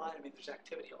Purple Line, there's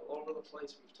activity all over the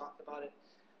place. We've talked about it.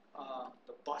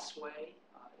 The busway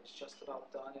is just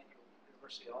about done at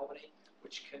University of Albany,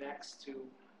 which connects to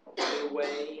a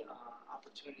railway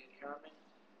opportunity in Harriman.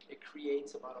 It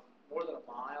creates about more than a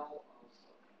mile of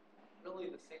really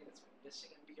the thing that's been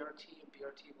missing in BRT and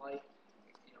BRT Light,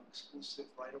 exclusive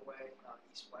right-of-way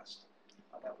east-west.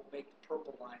 That will make the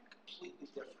Purple Line completely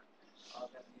different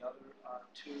than the other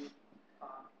 2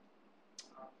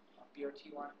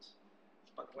 BRT lines.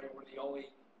 By the way, we're the only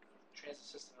transit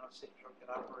system in upstate New York that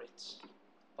operates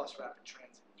bus rapid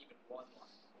transit, even 1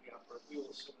 line. We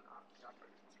will soon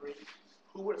operate 3.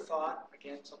 Who would have thought,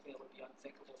 again, something that would be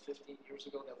unthinkable 15 years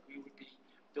ago, that we would be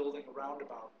building a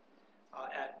roundabout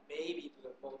at maybe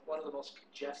one of the most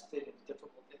congested and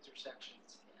difficult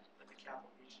intersections in the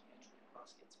capital region, entry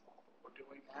across Gates Mall. But we're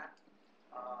doing that.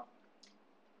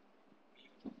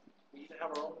 We even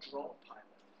have our own drone pilot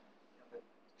that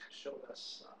showed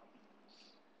us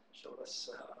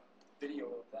video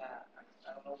of that.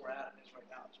 I don't know where Adam is right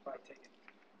now. He's probably taking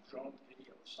drone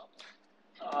video or something.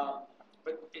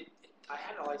 But I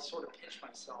had to sort of pinch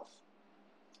myself.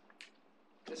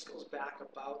 This goes back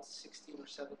about 16 or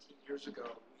 17 years ago.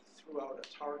 We threw out a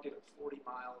target of 40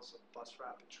 miles of bus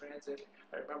rapid transit.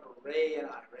 I remember Ray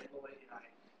Malady and I,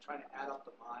 trying to add up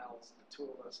the miles, and the 2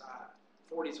 of us,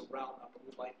 40 is a round number.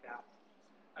 We like that one.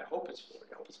 I hope it's 40.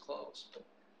 I hope it's close. But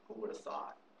who would have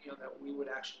thought, that we would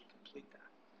actually complete that?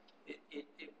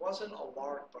 It wasn't a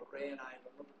lark, but Ray and I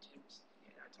remember Tim's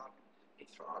and I talking. They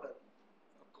throw out a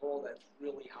goal that's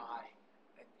really high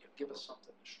and give us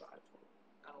something to strive for.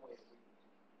 Not only did we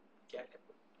get it,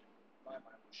 but my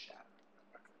mind was shattered.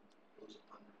 It was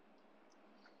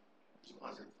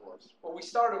 100 for us. Well, we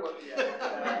started with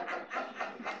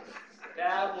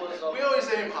That was We a, always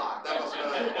aim high. That was not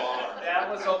a bar. that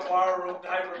was a bar room,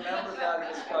 I remember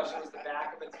that discussion, it was the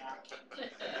back of a napkin.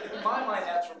 In my mind,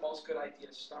 that's where most good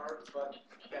ideas start, but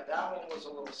yeah, that one was a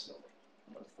little silly.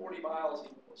 But 40 miles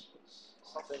even was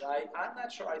something I'm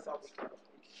not sure I thought we could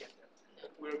get there.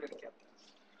 We were gonna get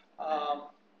there.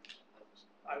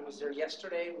 I was there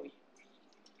yesterday, we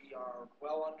are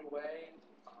well underway,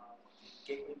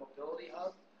 Gateway Mobility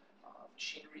Hub.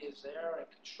 Machinery is there and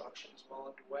construction is well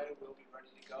underway. We'll be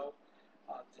ready to go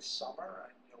this summer.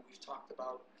 And we've talked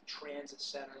about transit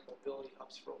center mobility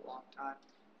hubs for a long time.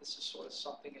 This is sort of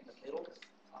something in the middle,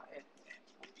 and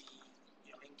will be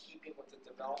in keeping with the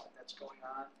development that's going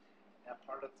on in that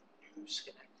part of New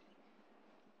Schenectady.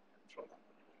 Throw that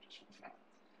one in there just for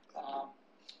fun.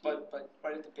 But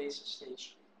right at the base of State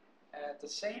Street. And at the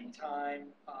same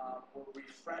time, we're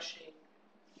refreshing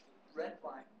the Red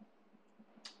Line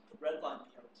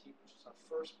BRT, which is our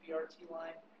first BRT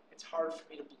line. It's hard for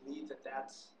me to believe that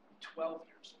that's 12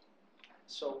 years old.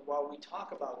 So while we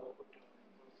talk about what we're doing,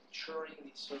 we're maturing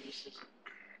these services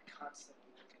and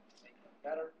constantly looking to make them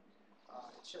better.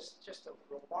 It's just a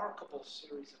remarkable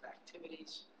series of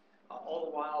activities. All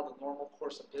the while, the normal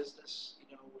course of business,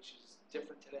 which is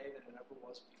different today than it ever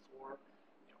was before.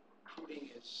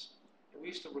 Recruiting is, we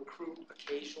used to recruit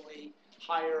occasionally,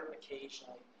 hire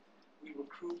occasionally. We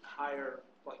recruit, hire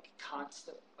like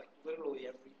constant, like literally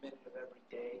every minute of every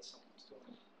day, someone's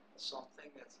doing something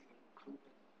that's either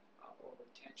recruitment or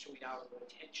retention. We now have a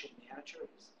retention manager.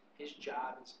 His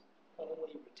job is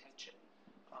only retention.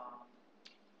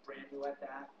 Brand new at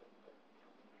that, but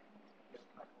we have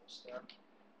high hopes there.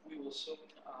 We will soon,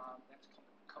 next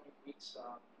coming weeks,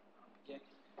 begin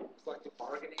collective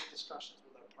bargaining discussions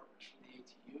with our partners from the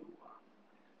ATU.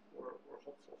 We're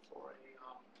hopeful for an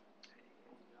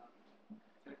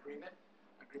agreement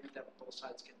that both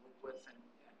sides can live with and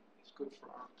is good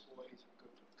for our employees and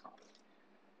good for the company.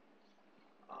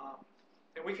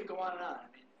 And we could go on and on. I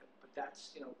mean, but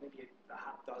that's maybe a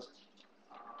half dozen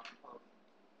of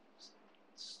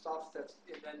stuff that's.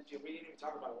 And then we didn't even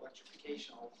talk about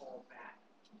electrification. All that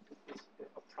is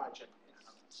a project in and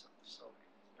of itself. So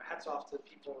hats off to the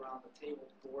people around the table,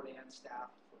 board and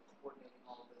staff, for coordinating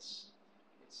all this.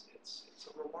 It's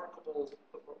a remarkable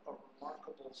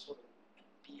sort of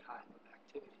beehive of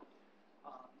activity.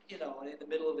 And in the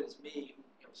middle of it is me,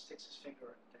 who sticks his finger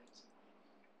in things and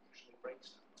usually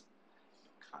breaks them.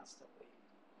 Constantly,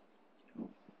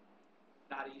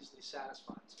 not easily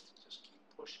satisfied, so just keep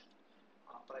pushing.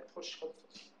 But I push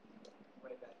hopefully in a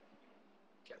way that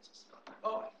gets us done.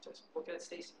 Oh, just look at it,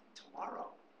 Stacy.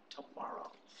 Tomorrow,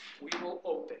 we will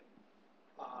open.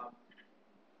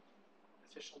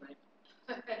 Official name?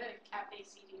 Cafe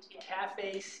CDTA.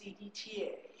 Cafe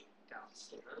CDTA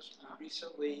downstairs. We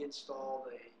recently installed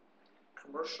a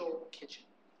commercial kitchen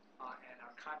and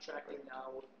are contracting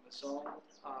now with Maison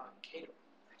Catering.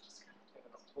 They're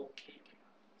going to pull catering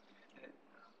on. And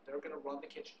they're going to run the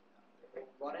kitchen. They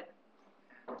will run it,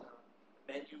 and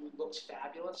the menu looks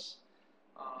fabulous.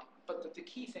 But the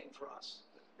key thing for us,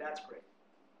 that's great,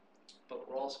 but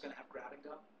we're also going to have grab and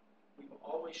go. We've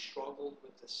always struggled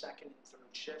with the second and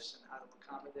third shifts and how to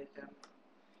accommodate them.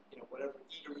 Whatever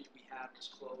eatery we had was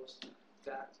closed.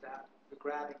 The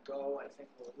grab and go, I think,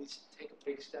 will at least take a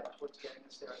big step towards getting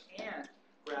us there. And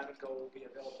grab and go will be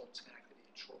available in Schenectady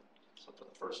and Troy. So for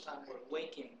the first time, we're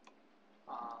linking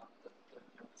the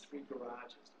three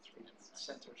garages, the three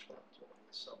centers for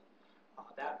employees. So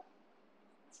that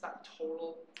it's not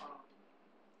total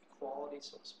equality,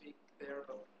 so to speak, there,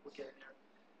 but we're getting there.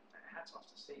 Hats off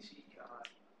to Stacy.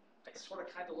 I sort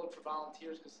of kind of look for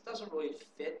volunteers because it doesn't really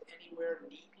fit anywhere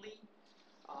neatly.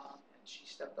 And she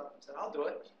stepped up and said, "I'll do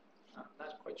it." I'm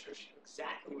not quite sure she knew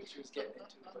exactly what she was getting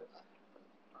into, but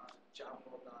job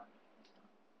well done.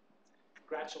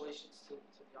 Congratulations to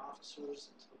the officers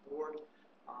and to the board.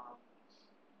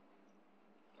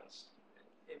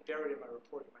 Buried in my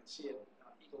report, you might see it.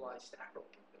 Eagle Eye Stacker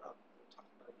picked it up. We were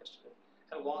talking about it yesterday.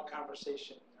 Had a long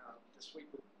conversation this week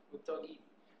with Doug Eady,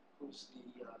 who's the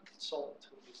consultant,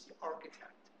 who is the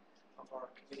architect of our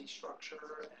committee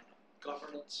structure and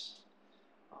governance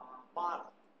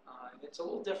model. And it's a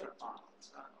little different model.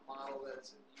 It's not a model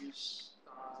that's in use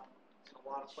in a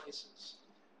lot of places.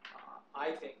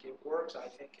 I think it works. I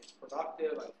think it's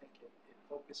productive. I think it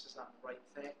focuses on the right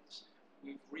things.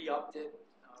 We've re-upped it,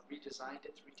 redesigned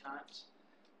it 3 times.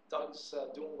 Doug's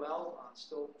doing well,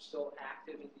 still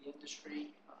active in the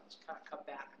industry. He's kind of cut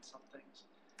back on some things,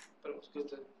 but it was good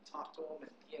to talk to him.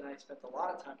 And he and I spent a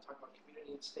lot of time talking about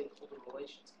Community and Stakeholder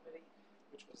Relations Committee,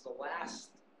 which was the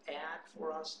last ad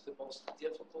for us, the most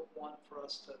difficult one for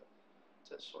us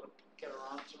to sort of get our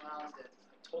arms around. And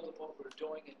told him what we were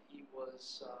doing, and he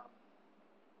was,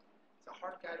 he's a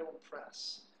hard guy to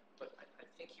impress, but I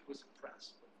think he was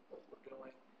impressed with what we're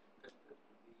doing, the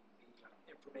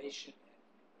information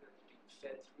and being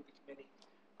fed through the committee,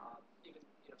 even,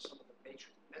 some of the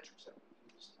metrics that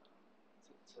we used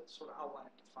to sort of outline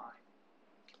and define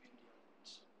community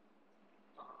efforts.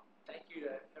 Thank you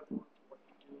to everyone for what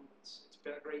you do. It's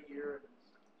been a great year, and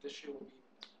this year will be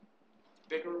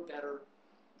bigger, better,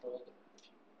 bolder, if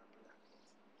you remember that.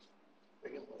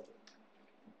 Big and bold.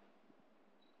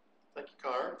 Thank you,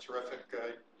 Carm. Terrific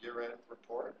year-end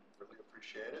report. Really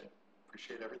appreciate it.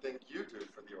 Appreciate everything you do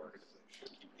for the organization,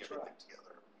 keeping everything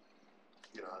together,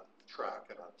 on track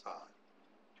and on time.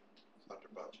 It's under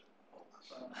budget,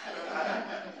 almost.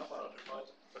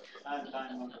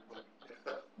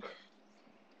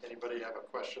 Anybody have a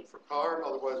question for Carm?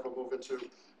 Otherwise, we'll move into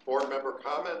board member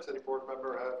comments. Any board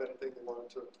member have anything they wanted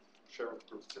to share with the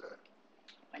group today?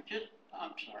 I'm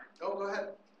sorry. Oh, go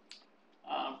ahead.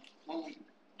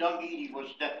 Doug Eady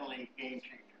was definitely a game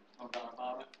changer, no doubt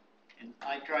about it. And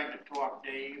I tried to talk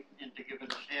Dave into giving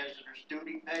us hazardous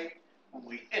duty pay when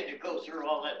we had to go through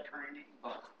all that training,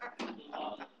 but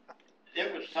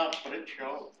it was tough, but it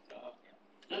showed.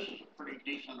 This is a pretty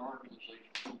decent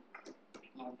organization.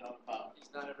 There's no doubt about it.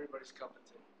 He's not everybody's cup of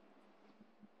tea.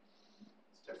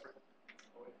 It's different.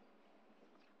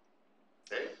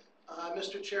 Dave?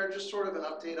 Mr. Chair, just sort of an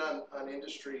update on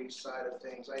industry side of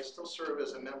things. I still serve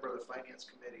as a member of the Finance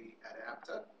Committee at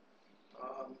APTA.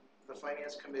 The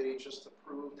Finance Committee just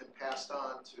approved and passed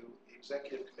on to the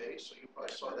Executive Committee, so you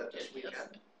probably saw that this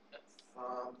weekend.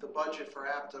 The budget for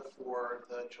APTA for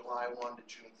the July 1 to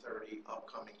June 30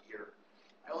 upcoming year.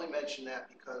 I only mention that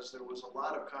because there was a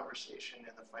lot of conversation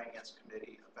in the Finance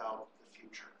Committee about the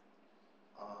future.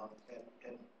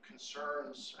 And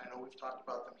concerns, I know we've talked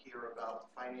about them here, about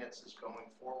finances going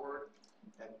forward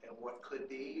and what could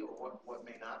be or what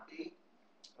may not be.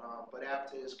 But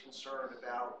APTA is concerned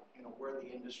about where the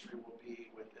industry will be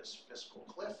with this fiscal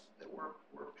cliff that we're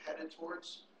headed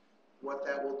towards, what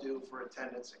that will do for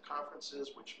attendance at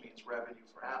conferences, which means revenue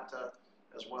for APTA,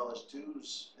 as well as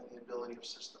dues and the ability of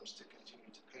systems to continue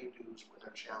to pay dues when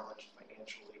they're challenged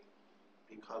financially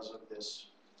because of this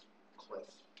cliff.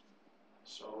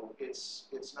 So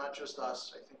it's not just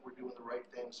us. I think we're doing the right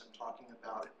things and talking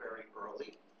about it very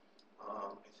early.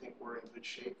 I think we're in good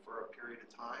shape for a period of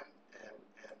time, and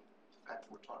the fact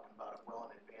that we're talking about it well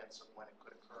in advance of when it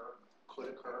could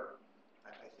occur, I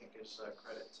think is a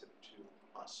credit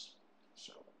to us.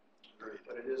 So,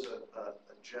 but it is a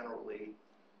generally,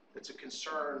 it's a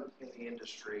concern in the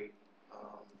industry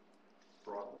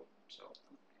broadly. So,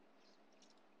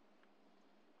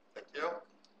 thank you.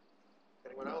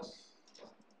 Anyone else?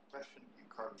 Question,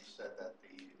 Carm, you said that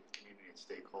the community and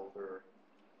stakeholder,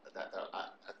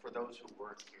 for those who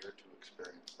weren't here to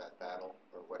experience that battle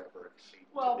or whatever it seemed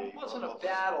to be. It wasn't a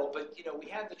battle, but we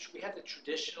had the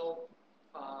traditional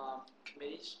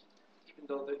committees, even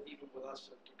though even with us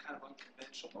they're kind of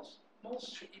unconventional.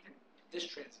 Most even this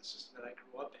transit system that I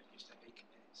grew up in used to have 8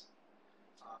 committees.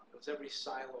 It was every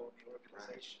silo in the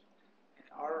organization, and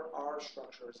our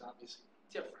structure is obviously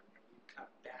different. We kind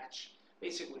of batch.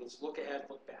 Basically, it's look ahead,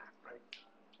 look back, right?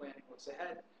 Planning looks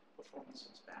ahead, performance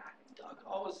looks back. And Doug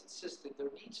always insisted there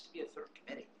needs to be a third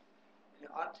committee. And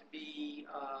it ought to be,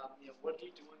 what are you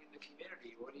doing in the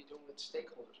community? What are you doing with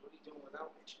stakeholders? What are you doing with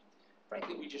outreach?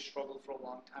 Frankly, we just struggled for a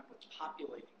long time with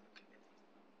populating the committee.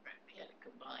 Right, we had it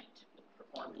combined with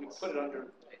performance. We put it under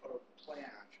a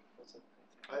plan.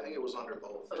 I think it was under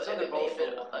both. It's under both.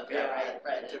 At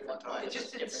different times. It just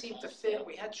didn't seem to fit.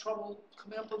 We had trouble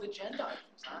coming up with agenda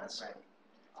items, honestly.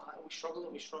 We struggled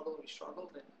and we struggled and we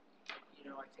struggled, and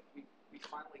I think we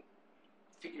finally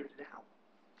figured it out.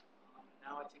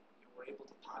 Now I think we're able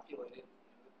to populate it.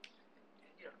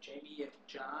 And Jamie and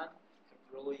John have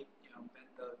really been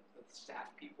the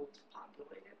staff people to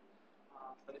populate it.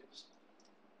 But it was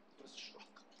a struggle.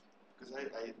 Because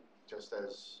I just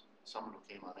as someone who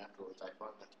came on afterwards, I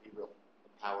found that to be real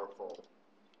powerful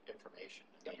information.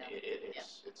 I mean,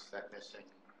 it's that missing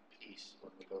piece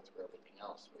when we go through everything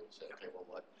else. We say, okay, well,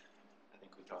 what? I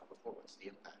think we talked before. What's the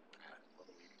impact we're having? What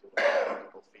do we do? How do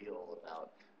people feel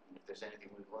about? And if there's anything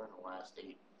we've learned in the last 8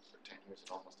 or 10 years, it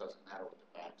almost doesn't matter what the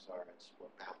facts are. It's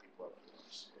how people are feeling,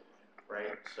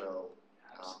 right? So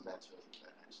that's really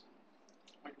excellent.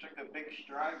 I took a big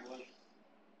stride was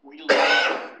we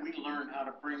learned how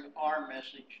to bring our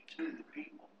message to the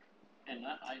people, and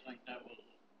I think that was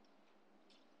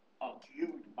a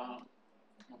huge bomb,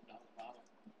 no doubt about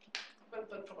it.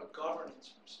 But from a governance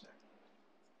perspective,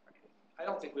 I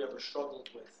don't think we ever struggled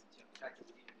with the fact that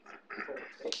we needed to forward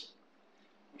facing.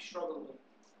 We struggled with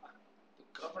the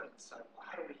governance side.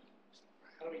 How do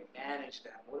how do we manage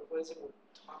that? What is it we're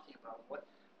talking about? What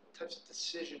types of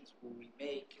decisions will we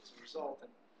make as a result?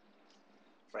 And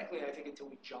frankly, I think until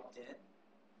we jumped in,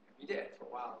 and we did for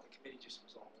a while, the committee just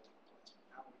was all over the place. But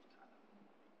now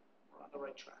we're on the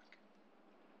right track.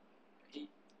 He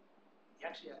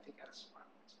actually, I think, had a smile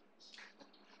on his face.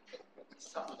 He's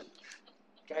tough. The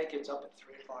guy gets up at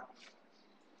 3 o'clock in the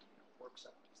morning, works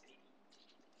out.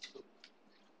 He's 82.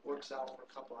 Works out for a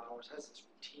couple hours, has this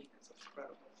routine that's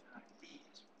incredible. And I read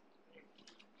his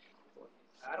routine.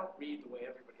 I don't read the way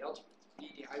everybody else reads.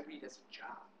 Reading, I read as a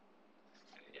job.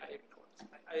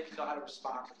 I didn't know how to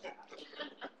respond to that.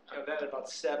 Then at about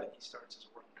 7, he starts his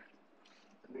work.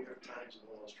 The New York Times and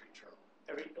the Wall Street Journal.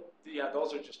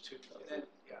 Those are just 2. And then,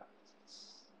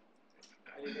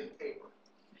 I didn't get paper.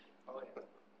 Oh, yeah.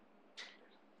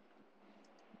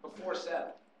 Before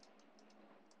 7.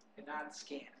 And not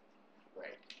scan.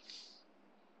 Right.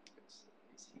 He's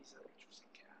an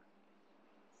interesting cat.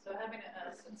 So having it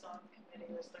as its own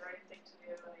committee was the right thing to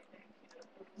do, and I think, the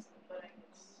proof is in the pudding.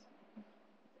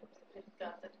 It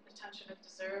got the attention it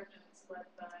deserved, and it's led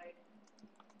by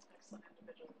excellent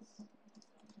individuals.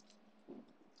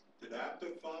 Did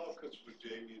APTA follow, because with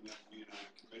Jamie and that being on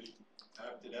the committee,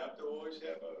 did APTA always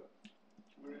have a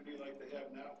community like they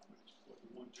have now? With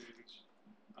the one Jamie's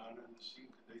on in the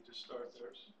scene, did they just start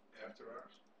theirs after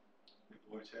ours? They've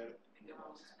always had it? They've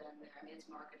always been there. I mean, it's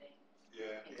marketing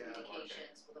Yeah. and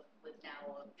communications with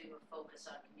now a bigger focus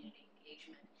on community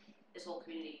engagement. This whole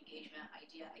community engagement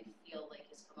idea, I feel like,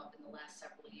 has come up in the last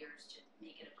several years to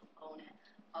make it a component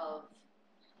of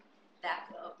that,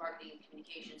 of marketing and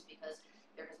communications, because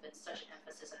there has been such an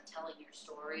emphasis on telling your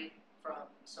story from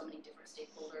so many different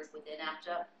stakeholders within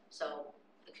APTA. So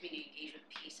the community engagement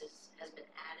piece has been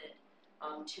added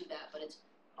to that, but it's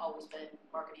always been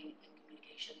marketing and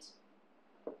communications.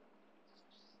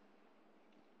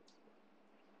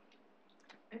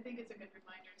 I think it's a good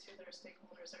reminder too that our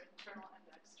stakeholders are internal and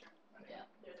external. Right? Yeah.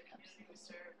 They're the community we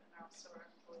serve, and they're also our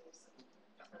employees. And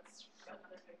that's got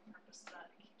another big purpose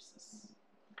that keeps us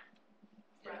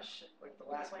fresh. And Like the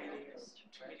last meeting, focused.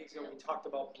 2 meetings ago, we talked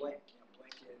about Blink.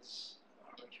 Blink is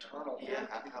our internal.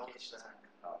 Yeah, how is that?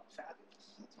 Oh,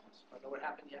 fabulous. That's awesome. I know what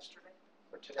happened yesterday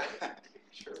or today.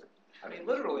 Sure. I mean,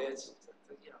 literally, it's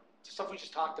stuff we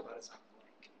just talked about. It's on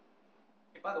Blink.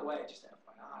 And by the way, just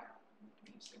FYI,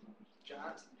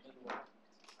 John's in the middle of.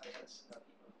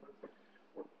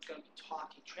 We're going to be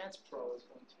talking. TransPro is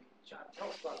going to be. John, tell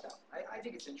us about that. I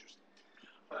think it's interesting.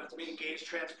 We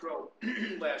engaged TransPro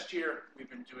last year. We've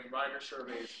been doing rider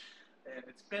surveys, and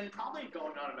it's been probably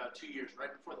going on about 2 years.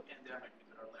 Right before the pandemic, we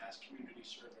did our last community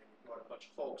survey. We brought a bunch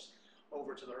of folks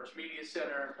over to the Hearst Media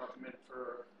Center, brought them in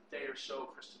for a day or so.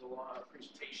 Chris did a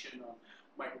presentation on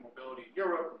micromobility in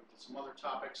Europe. We did some other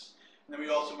topics. And then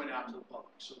we also went out to the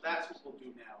public. So that's what we'll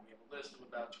do now. We have a list of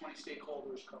about 20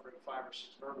 stakeholders covering 5 or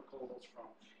 6 verticals, from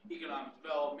economic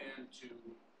development to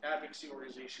advocacy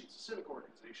organizations to civic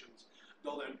organizations.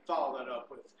 They'll then follow that up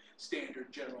with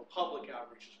standard general public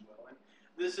outreach as well. And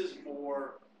this is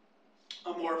more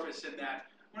amorphous in that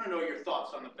I want to know your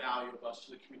thoughts on the value of us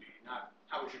to the community. Not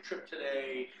how was your trip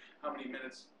today, how many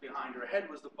minutes behind or ahead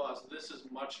was the bus. This is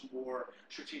much more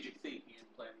strategic thinking and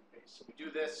planning based. So we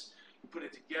do this. We put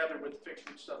it together with the fixed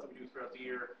route stuff that we do throughout the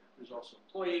year. There's also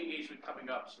employee engagement coming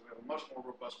up, so we have a much more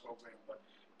robust program. But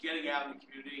getting out in the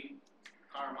community,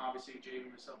 Carm, obviously, Jamie,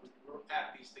 and myself, we're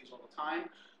at these things all the time.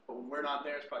 But when we're not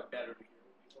there, it's probably better to hear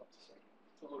what people have to say.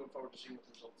 So looking forward to seeing what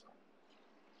the results are.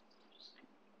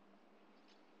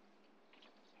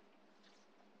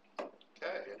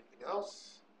 Okay, anything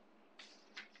else?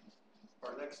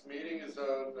 Our next meeting is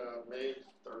on May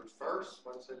 31st,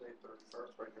 Wednesday, May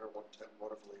 31st, right here at 110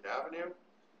 Watervliet Avenue.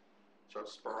 Judge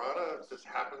Sparana, if this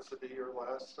happens to be your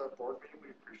last board meeting, we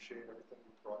appreciate everything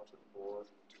you brought to the board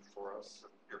and do for us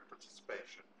and your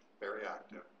participation. Very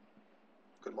active.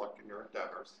 Good luck in your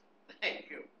endeavors. Thank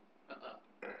you.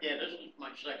 Yeah, this is my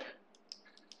second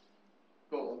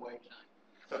go away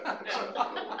time.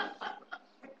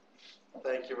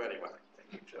 Thank you anyway.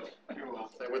 Thank you, Joe. You're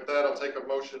welcome. And with that, I'll take a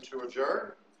motion to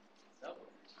adjourn.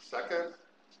 Second,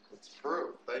 it's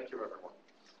approved. Thank you, everyone.